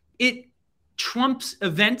trumps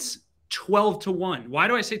events 12-1. Why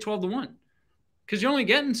do I say 12-1? Because you're only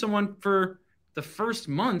getting someone for the first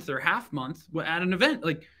month or half month at an event.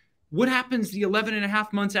 Like, what happens the 11 and a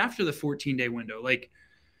half months after the 14-day window? Like,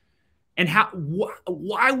 and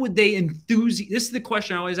why would they this is the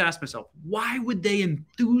question I always ask myself. Why would they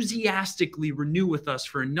enthusiastically renew with us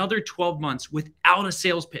for another 12 months without a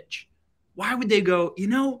sales pitch? Why would they go,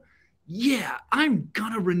 yeah, I'm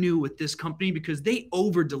going to renew with this company because they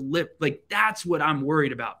over-deliver? Like, that's what I'm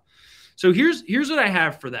worried about. So here's what I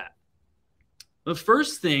have for that. The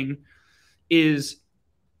first thing is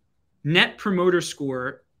Net Promoter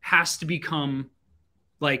Score has to become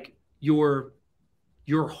like your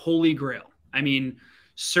holy grail. I mean,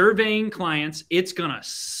 surveying clients, it's going to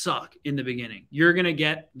suck in the beginning. You're going to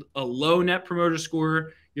get a low Net Promoter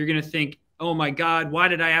Score. You're going to think, oh my God, why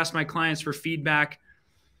did I ask my clients for feedback?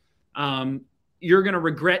 You're going to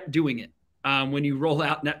regret doing it when you roll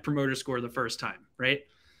out Net Promoter Score the first time, right?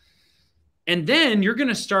 And then you're going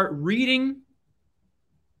to start reading.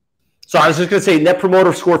 So I was just going to say, Net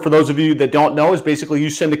Promoter Score, for those of you that don't know, is basically you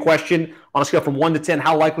send a question on a scale from 1 to 10.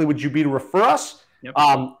 How likely would you be to refer us? Yep.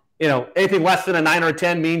 Anything less than a 9 or a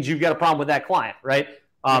 10 means you've got a problem with that client, right?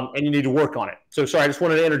 And you need to work on it. So sorry, I just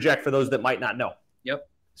wanted to interject for those that might not know. Yep.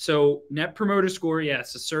 So Net Promoter Score,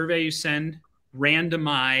 it's a survey you send,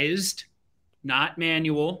 randomized, not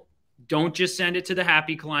manual. Don't just send it to the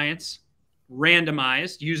happy clients.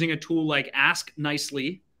 Randomized using a tool like Ask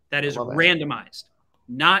Nicely that is randomized,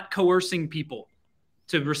 not coercing people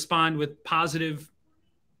to respond with positive,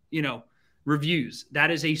 reviews. That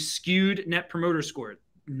is a skewed Net Promoter Score.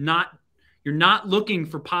 You're not looking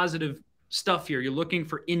for positive stuff here. You're looking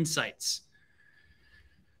for insights.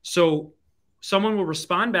 So someone will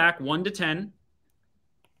respond back 1 to 10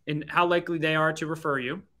 and how likely they are to refer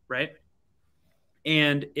you, right?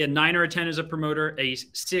 And a 9 or a 10 is a promoter,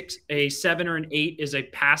 a 7 or an 8 is a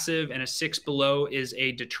passive, and a 6 below is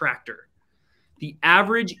a detractor. The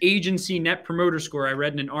average agency Net Promoter Score, I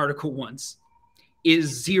read in an article once,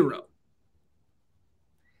 is 0.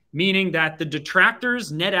 Meaning that the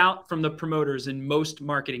detractors net out from the promoters in most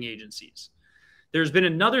marketing agencies. There's been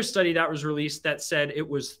another study that was released that said it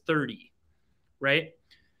was 30, right?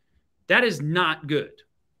 That is not good,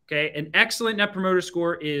 okay? An excellent Net Promoter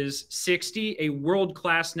Score is 60. A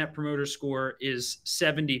world-class Net Promoter Score is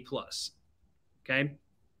 70 plus, okay?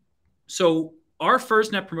 So our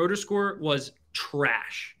first Net Promoter Score was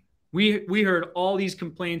trash. We heard all these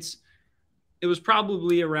complaints. It was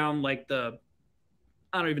probably around like the,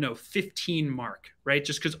 I don't even know, 15 mark, right?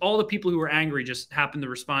 Just because all the people who were angry just happened to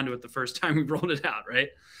respond to it the first time we rolled it out, right?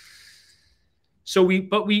 So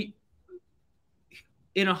we,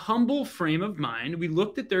 in a humble frame of mind, we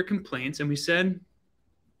looked at their complaints and we said,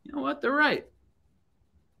 you know what, they're right.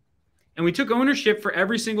 And we took ownership for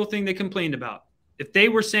every single thing they complained about. If they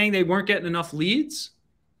were saying they weren't getting enough leads,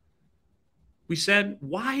 we said,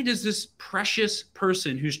 why does this precious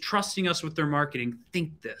person who's trusting us with their marketing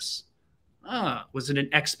think this? Was it an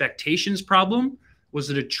expectations problem? Was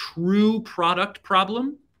it a true product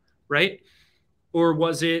problem, right? Or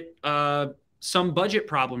was it some budget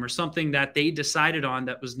problem or something that they decided on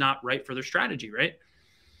that was not right for their strategy, right?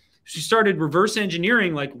 She started reverse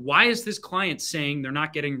engineering, like, why is this client saying they're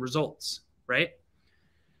not getting results, right?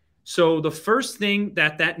 So the first thing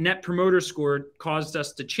that net promoter score caused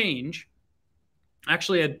us to change, I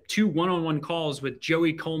actually had 2 one-on-one calls with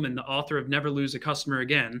Joey Coleman, the author of Never Lose a Customer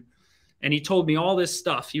Again. And he told me all this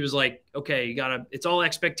stuff. He was like, okay, it's all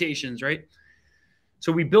expectations, right?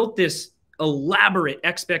 So we built this elaborate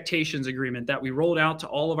expectations agreement that we rolled out to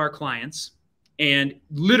all of our clients. And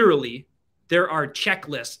literally, there are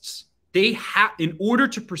checklists. They have, in order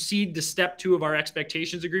to proceed to step 2 of our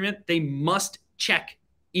expectations agreement, they must check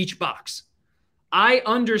each box. I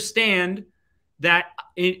understand that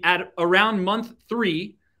at around month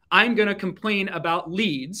 3, I'm going to complain about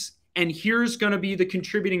leads, and here's going to be the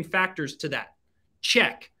contributing factors to that.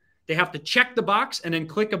 Check. They have to check the box and then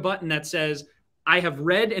click a button that says, I have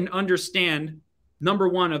read and understand number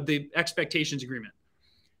 1 of the expectations agreement.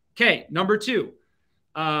 Okay, number 2.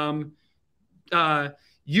 I am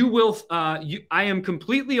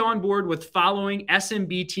completely on board with following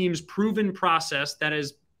SMB Team's proven process that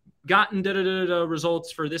has gotten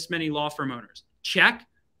results for this many law firm owners. Check.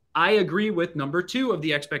 I agree with number 2 of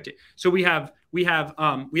the expectation. So we have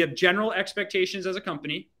general expectations as a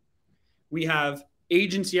company. We have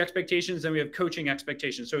agency expectations, and we have coaching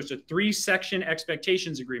expectations. So it's a 3-section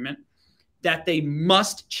expectations agreement that they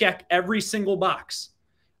must check every single box.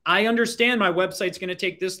 I understand my website's going to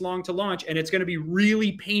take this long to launch, and it's going to be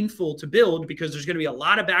really painful to build because there's going to be a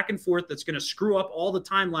lot of back and forth that's going to screw up all the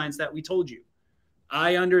timelines that we told you.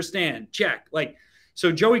 I understand. Check. So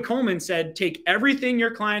Joey Coleman said, take everything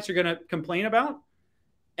your clients are going to complain about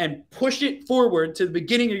and push it forward to the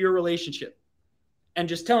beginning of your relationship. And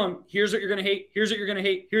just tell them, here's what you're going to hate, here's what you're going to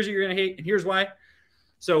hate, here's what you're going to hate, and here's why.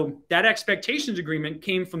 So that expectations agreement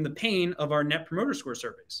came from the pain of our net promoter score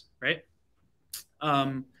surveys, right?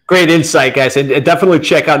 Great insight, guys. And definitely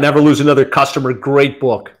check out Never Lose Another Customer. Great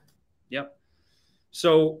book. Yep.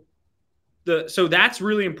 So that's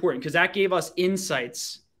really important because that gave us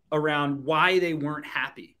insights around why they weren't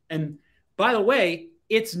happy. And by the way,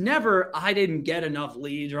 it's never, I didn't get enough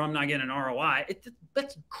leads or I'm not getting an ROI.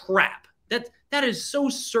 That's crap. That is so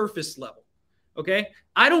surface level. Okay.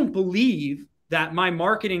 I don't believe that my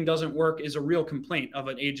marketing doesn't work is a real complaint of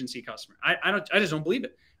an agency customer. I just don't believe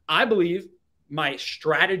it. I believe my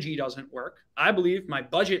strategy doesn't work. I believe my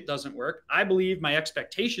budget doesn't work. I believe my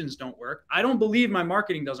expectations don't work. I don't believe my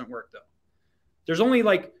marketing doesn't work though. There's only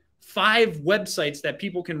like 5 websites that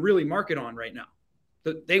people can really market on right now.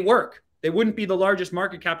 They work. They wouldn't be the largest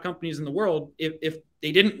market cap companies in the world if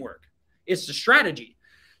they didn't work. It's the strategy.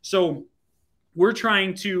 So we're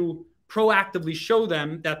trying to proactively show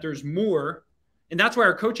them that there's more. And that's why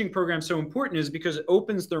our coaching program is so important, is because it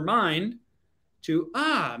opens their mind to,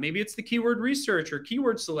 maybe it's the keyword research or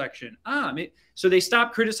keyword selection. So they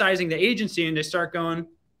stop criticizing the agency and they start going,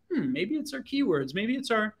 maybe it's our keywords. Maybe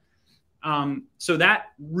it's our, so that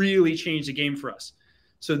really changed the game for us.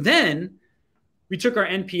 So then we took our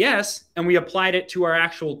NPS and we applied it to our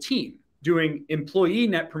actual team, doing employee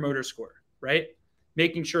net promoter score, right?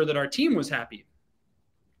 Making sure that our team was happy.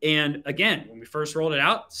 And again, when we first rolled it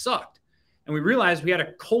out, it sucked. And we realized we had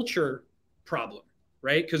a culture problem,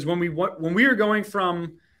 right? Because when we were going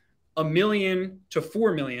from 1 million to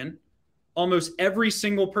 4 million, almost every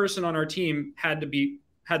single person on our team had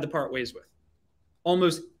to part ways with.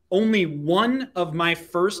 Almost only one of my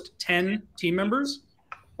first 10 team members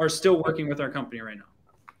are still working with our company right now.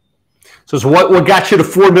 So what got you to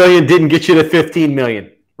 4 million didn't get you to 15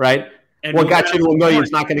 million, right? And what got you to 1 million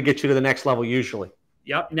is not going to get you to the next level usually.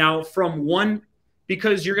 Yep. Now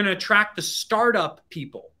because you're going to attract the startup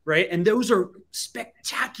people, right? And those are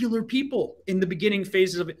spectacular people in the beginning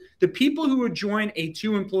phases of it. The people who would join a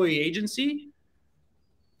 2-employee agency,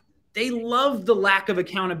 they love the lack of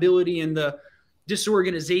accountability and the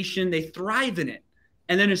disorganization. They thrive in it.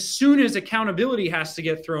 And then as soon as accountability has to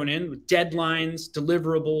get thrown in with deadlines,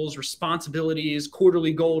 deliverables, responsibilities,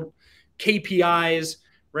 quarterly goal, KPIs,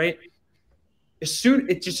 right?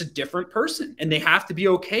 It's just a different person, and they have to be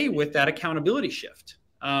okay with that accountability shift.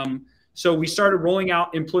 So we started rolling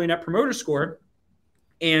out employee net promoter score,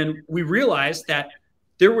 and we realized that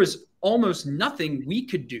there was almost nothing we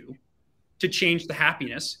could do to change the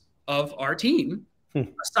happiness of our team,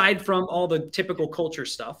 aside from all the typical culture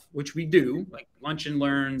stuff, which we do, like lunch and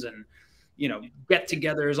learns and,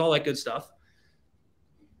 get-togethers, all that good stuff.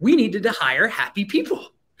 We needed to hire happy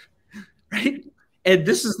people, right? And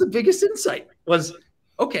this is the biggest insight was,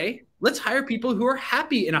 okay, let's hire people who are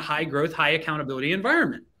happy in a high growth, high accountability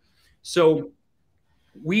environment. So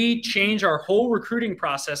we change our whole recruiting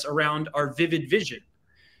process around our vivid vision.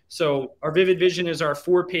 So our vivid vision is our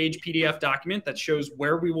 4-page PDF document that shows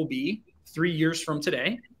where we will be 3 years from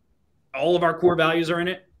today. All of our core values are in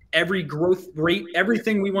it. Every growth rate,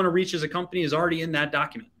 everything we want to reach as a company is already in that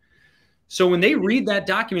document. So when they read that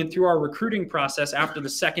document through our recruiting process after the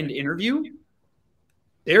second interview,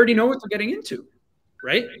 they already know what they're getting into,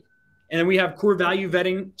 right? And then we have core value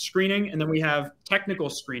vetting screening, and then we have technical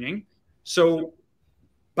screening. So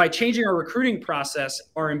by changing our recruiting process,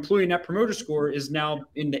 our employee net promoter score is now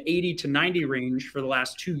in the 80 to 90 range for the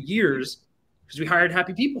last 2 years because we hired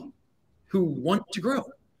happy people who want to grow.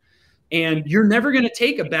 And you're never going to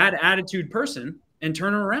take a bad attitude person and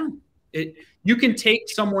turn her around. You can take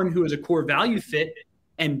someone who is a core value fit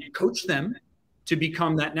and coach them to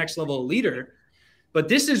become that next level leader. But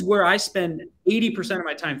this is where I spend 80% of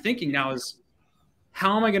my time thinking now is,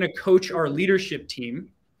 how am I going to coach our leadership team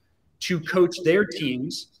to coach their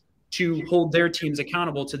teams, to hold their teams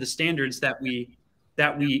accountable to the standards that we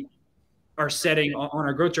are setting on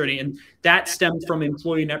our growth journey? And that stems from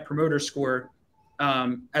employee net promoter score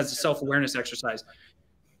as a self-awareness exercise.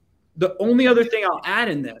 The only other thing I'll add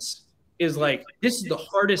in this is, like, this is the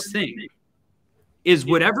hardest thing, is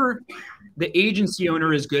whatever the agency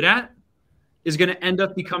owner is good at is going to end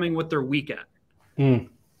up becoming what they're weak at.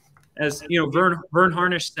 As you know, Vern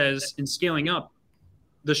Harnish says in Scaling Up,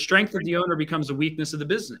 the strength of the owner becomes the weakness of the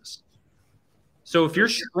business. So if you're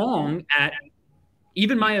strong at,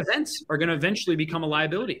 even my events are going to eventually become a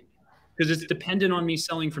liability because it's dependent on me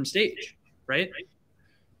selling from stage, right?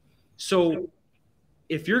 So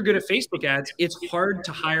if you're good at Facebook ads, it's hard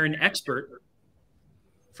to hire an expert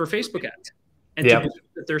for Facebook ads and to believe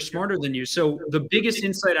that they're smarter than you. So the biggest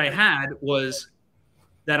insight I had was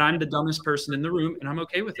that I'm the dumbest person in the room, and I'm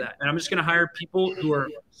okay with that. And I'm just going to hire people who are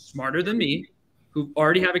smarter than me, who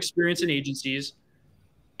already have experience in agencies.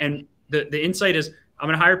 And the insight is, I'm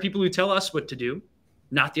going to hire people who tell us what to do,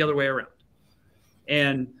 not the other way around.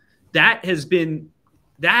 And that has been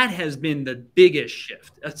the biggest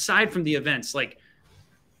shift, aside from the events. Like,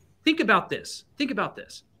 think about this.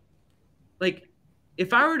 Like,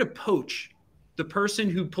 if I were to poach the person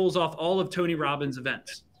who pulls off all of Tony Robbins'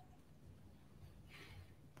 events,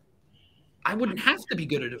 I wouldn't have to be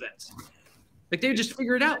good at events. Like, they would just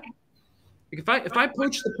figure it out. Like, if I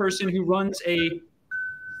poach the person who runs a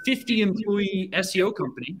 50-employee SEO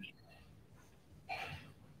company,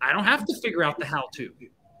 I don't have to figure out the how-to.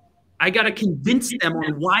 I got to convince them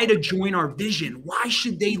on why to join our vision. Why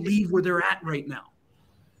should they leave where they're at right now?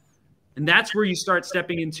 And that's where you start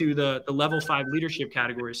stepping into the level 5 leadership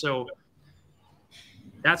category. So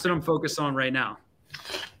that's what I'm focused on right now.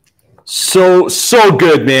 So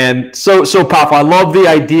good, man. So powerful. I love the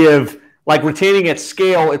idea of, like, retaining at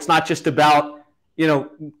scale. It's not just about,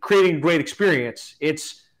 creating a great experience.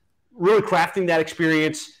 It's really crafting that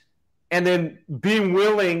experience and then being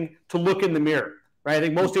willing to look in the mirror, right? I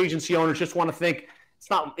think most agency owners just want to think it's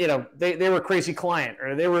not, they were a crazy client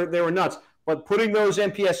or they were nuts. But putting those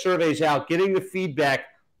NPS surveys out, getting the feedback,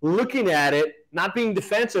 looking at it, not being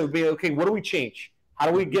defensive, being, okay, what do we change? How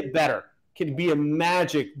do we get better? Can be a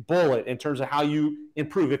magic bullet in terms of how you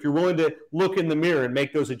improve if you're willing to look in the mirror and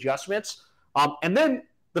make those adjustments. And then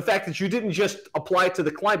the fact that you didn't just apply it to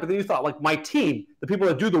the client, but then you thought, like, my team, the people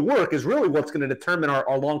that do the work, is really what's going to determine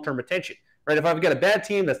our long-term retention, right? If I've got a bad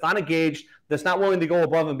team that's not engaged, that's not willing to go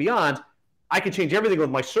above and beyond, I can change everything with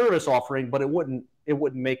my service offering, but it wouldn't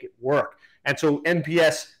make it work. And so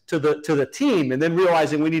NPS to the team, and then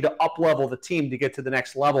realizing we need to up-level the team to get to the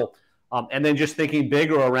next level. And then just thinking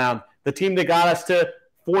bigger around the team that got us to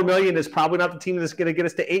 4 million is probably not the team that's going to get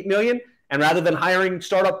us to 8 million. And rather than hiring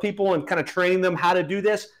startup people and kind of training them how to do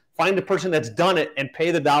this, find the person that's done it and pay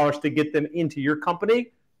the dollars to get them into your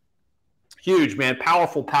company. Huge, man.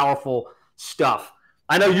 Powerful, powerful stuff.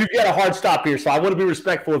 I know you've got a hard stop here, so I want to be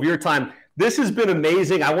respectful of your time. This has been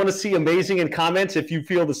amazing. I want to see amazing in comments if you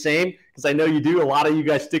feel the same, because I know you do. A lot of you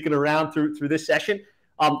guys sticking around through this session.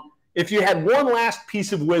 If you had one last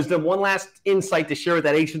piece of wisdom, one last insight to share with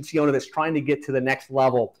that agency owner that's trying to get to the next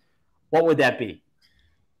level, what would that be?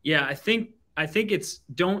 Yeah, I think it's,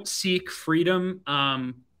 don't seek freedom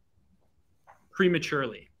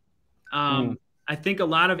prematurely. I think a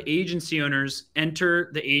lot of agency owners enter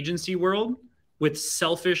the agency world with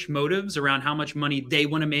selfish motives around how much money they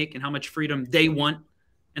want to make and how much freedom they want.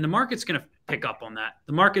 And the market's going to pick up on that.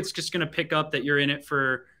 The market's just going to pick up that you're in it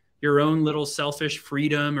for your own little selfish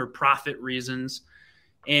freedom or profit reasons.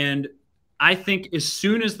 And I think as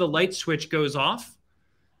soon as the light switch goes off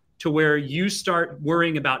to where you start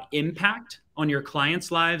worrying about impact on your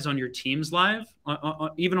clients' lives, on your team's life,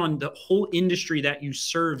 even on the whole industry that you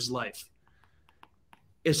serve's life,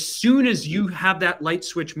 as soon as you have that light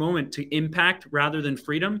switch moment to impact rather than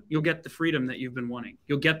freedom, you'll get the freedom that you've been wanting.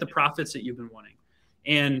 You'll get the profits that you've been wanting.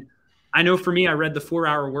 And I know for me, I read the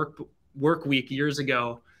 4-Hour Work Week years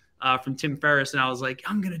ago from Tim Ferriss, and I was like,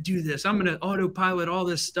 I'm going to do this. I'm going to autopilot all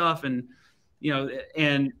this stuff. And,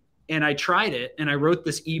 and I tried it, and I wrote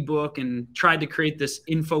this ebook and tried to create this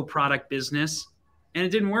info product business, and it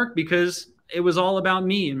didn't work because it was all about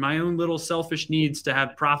me and my own little selfish needs to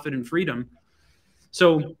have profit and freedom.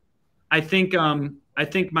 So I think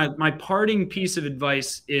my parting piece of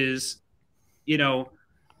advice is,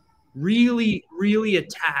 really, really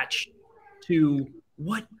attach to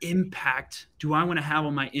what impact do I want to have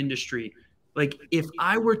on my industry? Like, if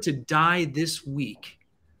I were to die this week,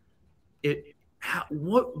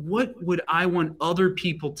 what would I want other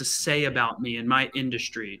people to say about me in my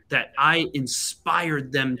industry that I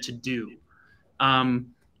inspired them to do? And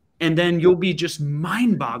then you'll be just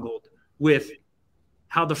mind boggled with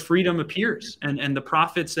how the freedom appears and the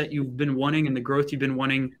profits that you've been wanting and the growth you've been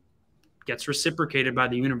wanting gets reciprocated by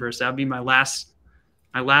the universe. That'd be my last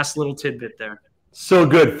little tidbit there. So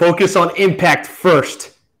good. Focus on impact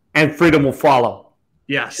first and freedom will follow.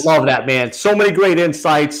 Yes. Love that, man. So many great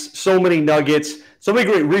insights, so many nuggets, so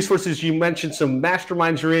many great resources. You mentioned some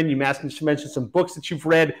masterminds you're in. You mentioned some books that you've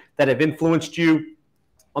read that have influenced you.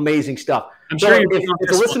 Amazing stuff. I'm sure if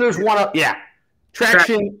the listeners want to,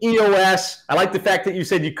 Traction, EOS. I like the fact that you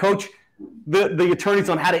said you coach the attorneys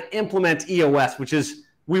on how to implement EOS, which is,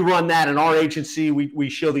 we run that in our agency. We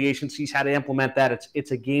show the agencies how to implement that.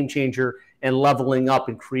 It's a game changer and leveling up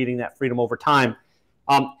and creating that freedom over time.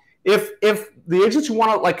 If the agents who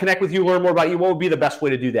want to connect with you, learn more about you, what would be the best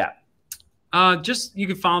way to do that? You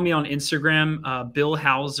can follow me on Instagram, Bill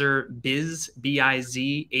Hauser Biz,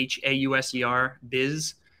 BIZHAUSER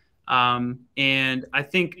Biz. And I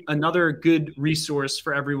think another good resource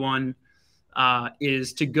for everyone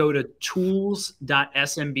is to go to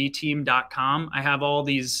tools.smbteam.com. I have all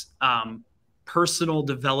these personal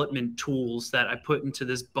development tools that I put into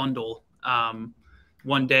this bundle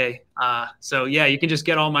one day. So yeah, you can just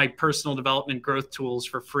get all my personal development growth tools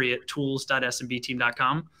for free at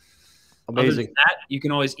tools.smbteam.com. Amazing. Other than that, you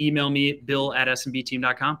can always email me at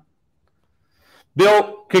bill@smbteam.com.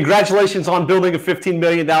 Bill, congratulations on building a $15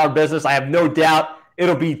 million business. I have no doubt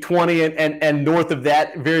it'll be 20 and north of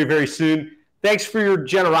that very, very soon. Thanks for your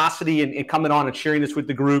generosity and coming on and sharing this with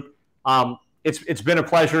the group. It's been a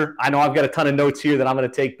pleasure. I know I've got a ton of notes here that I'm going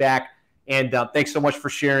to take back. And thanks so much for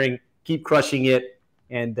sharing. Keep crushing it.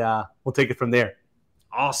 And we'll take it from there.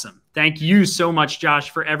 Awesome. Thank you so much,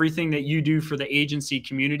 Josh, for everything that you do for the agency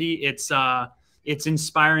community. It's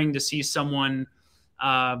inspiring to see someone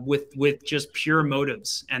with just pure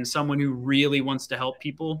motives and someone who really wants to help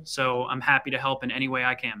people. So I'm happy to help in any way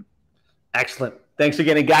I can. Excellent. Thanks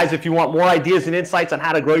again. And guys, if you want more ideas and insights on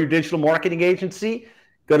how to grow your digital marketing agency,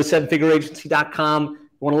 go to sevenfigureagency.com. You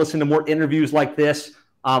want to listen to more interviews like this,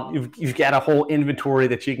 you've got a whole inventory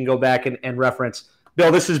that you can go back and reference.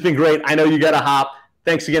 Bill, this has been great. I know you got to hop.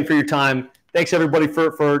 Thanks again for your time. Thanks, everybody,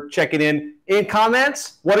 for checking in. In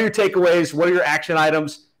comments, what are your takeaways? What are your action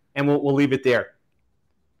items? And we'll leave it there.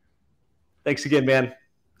 Thanks again, man.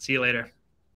 See you later.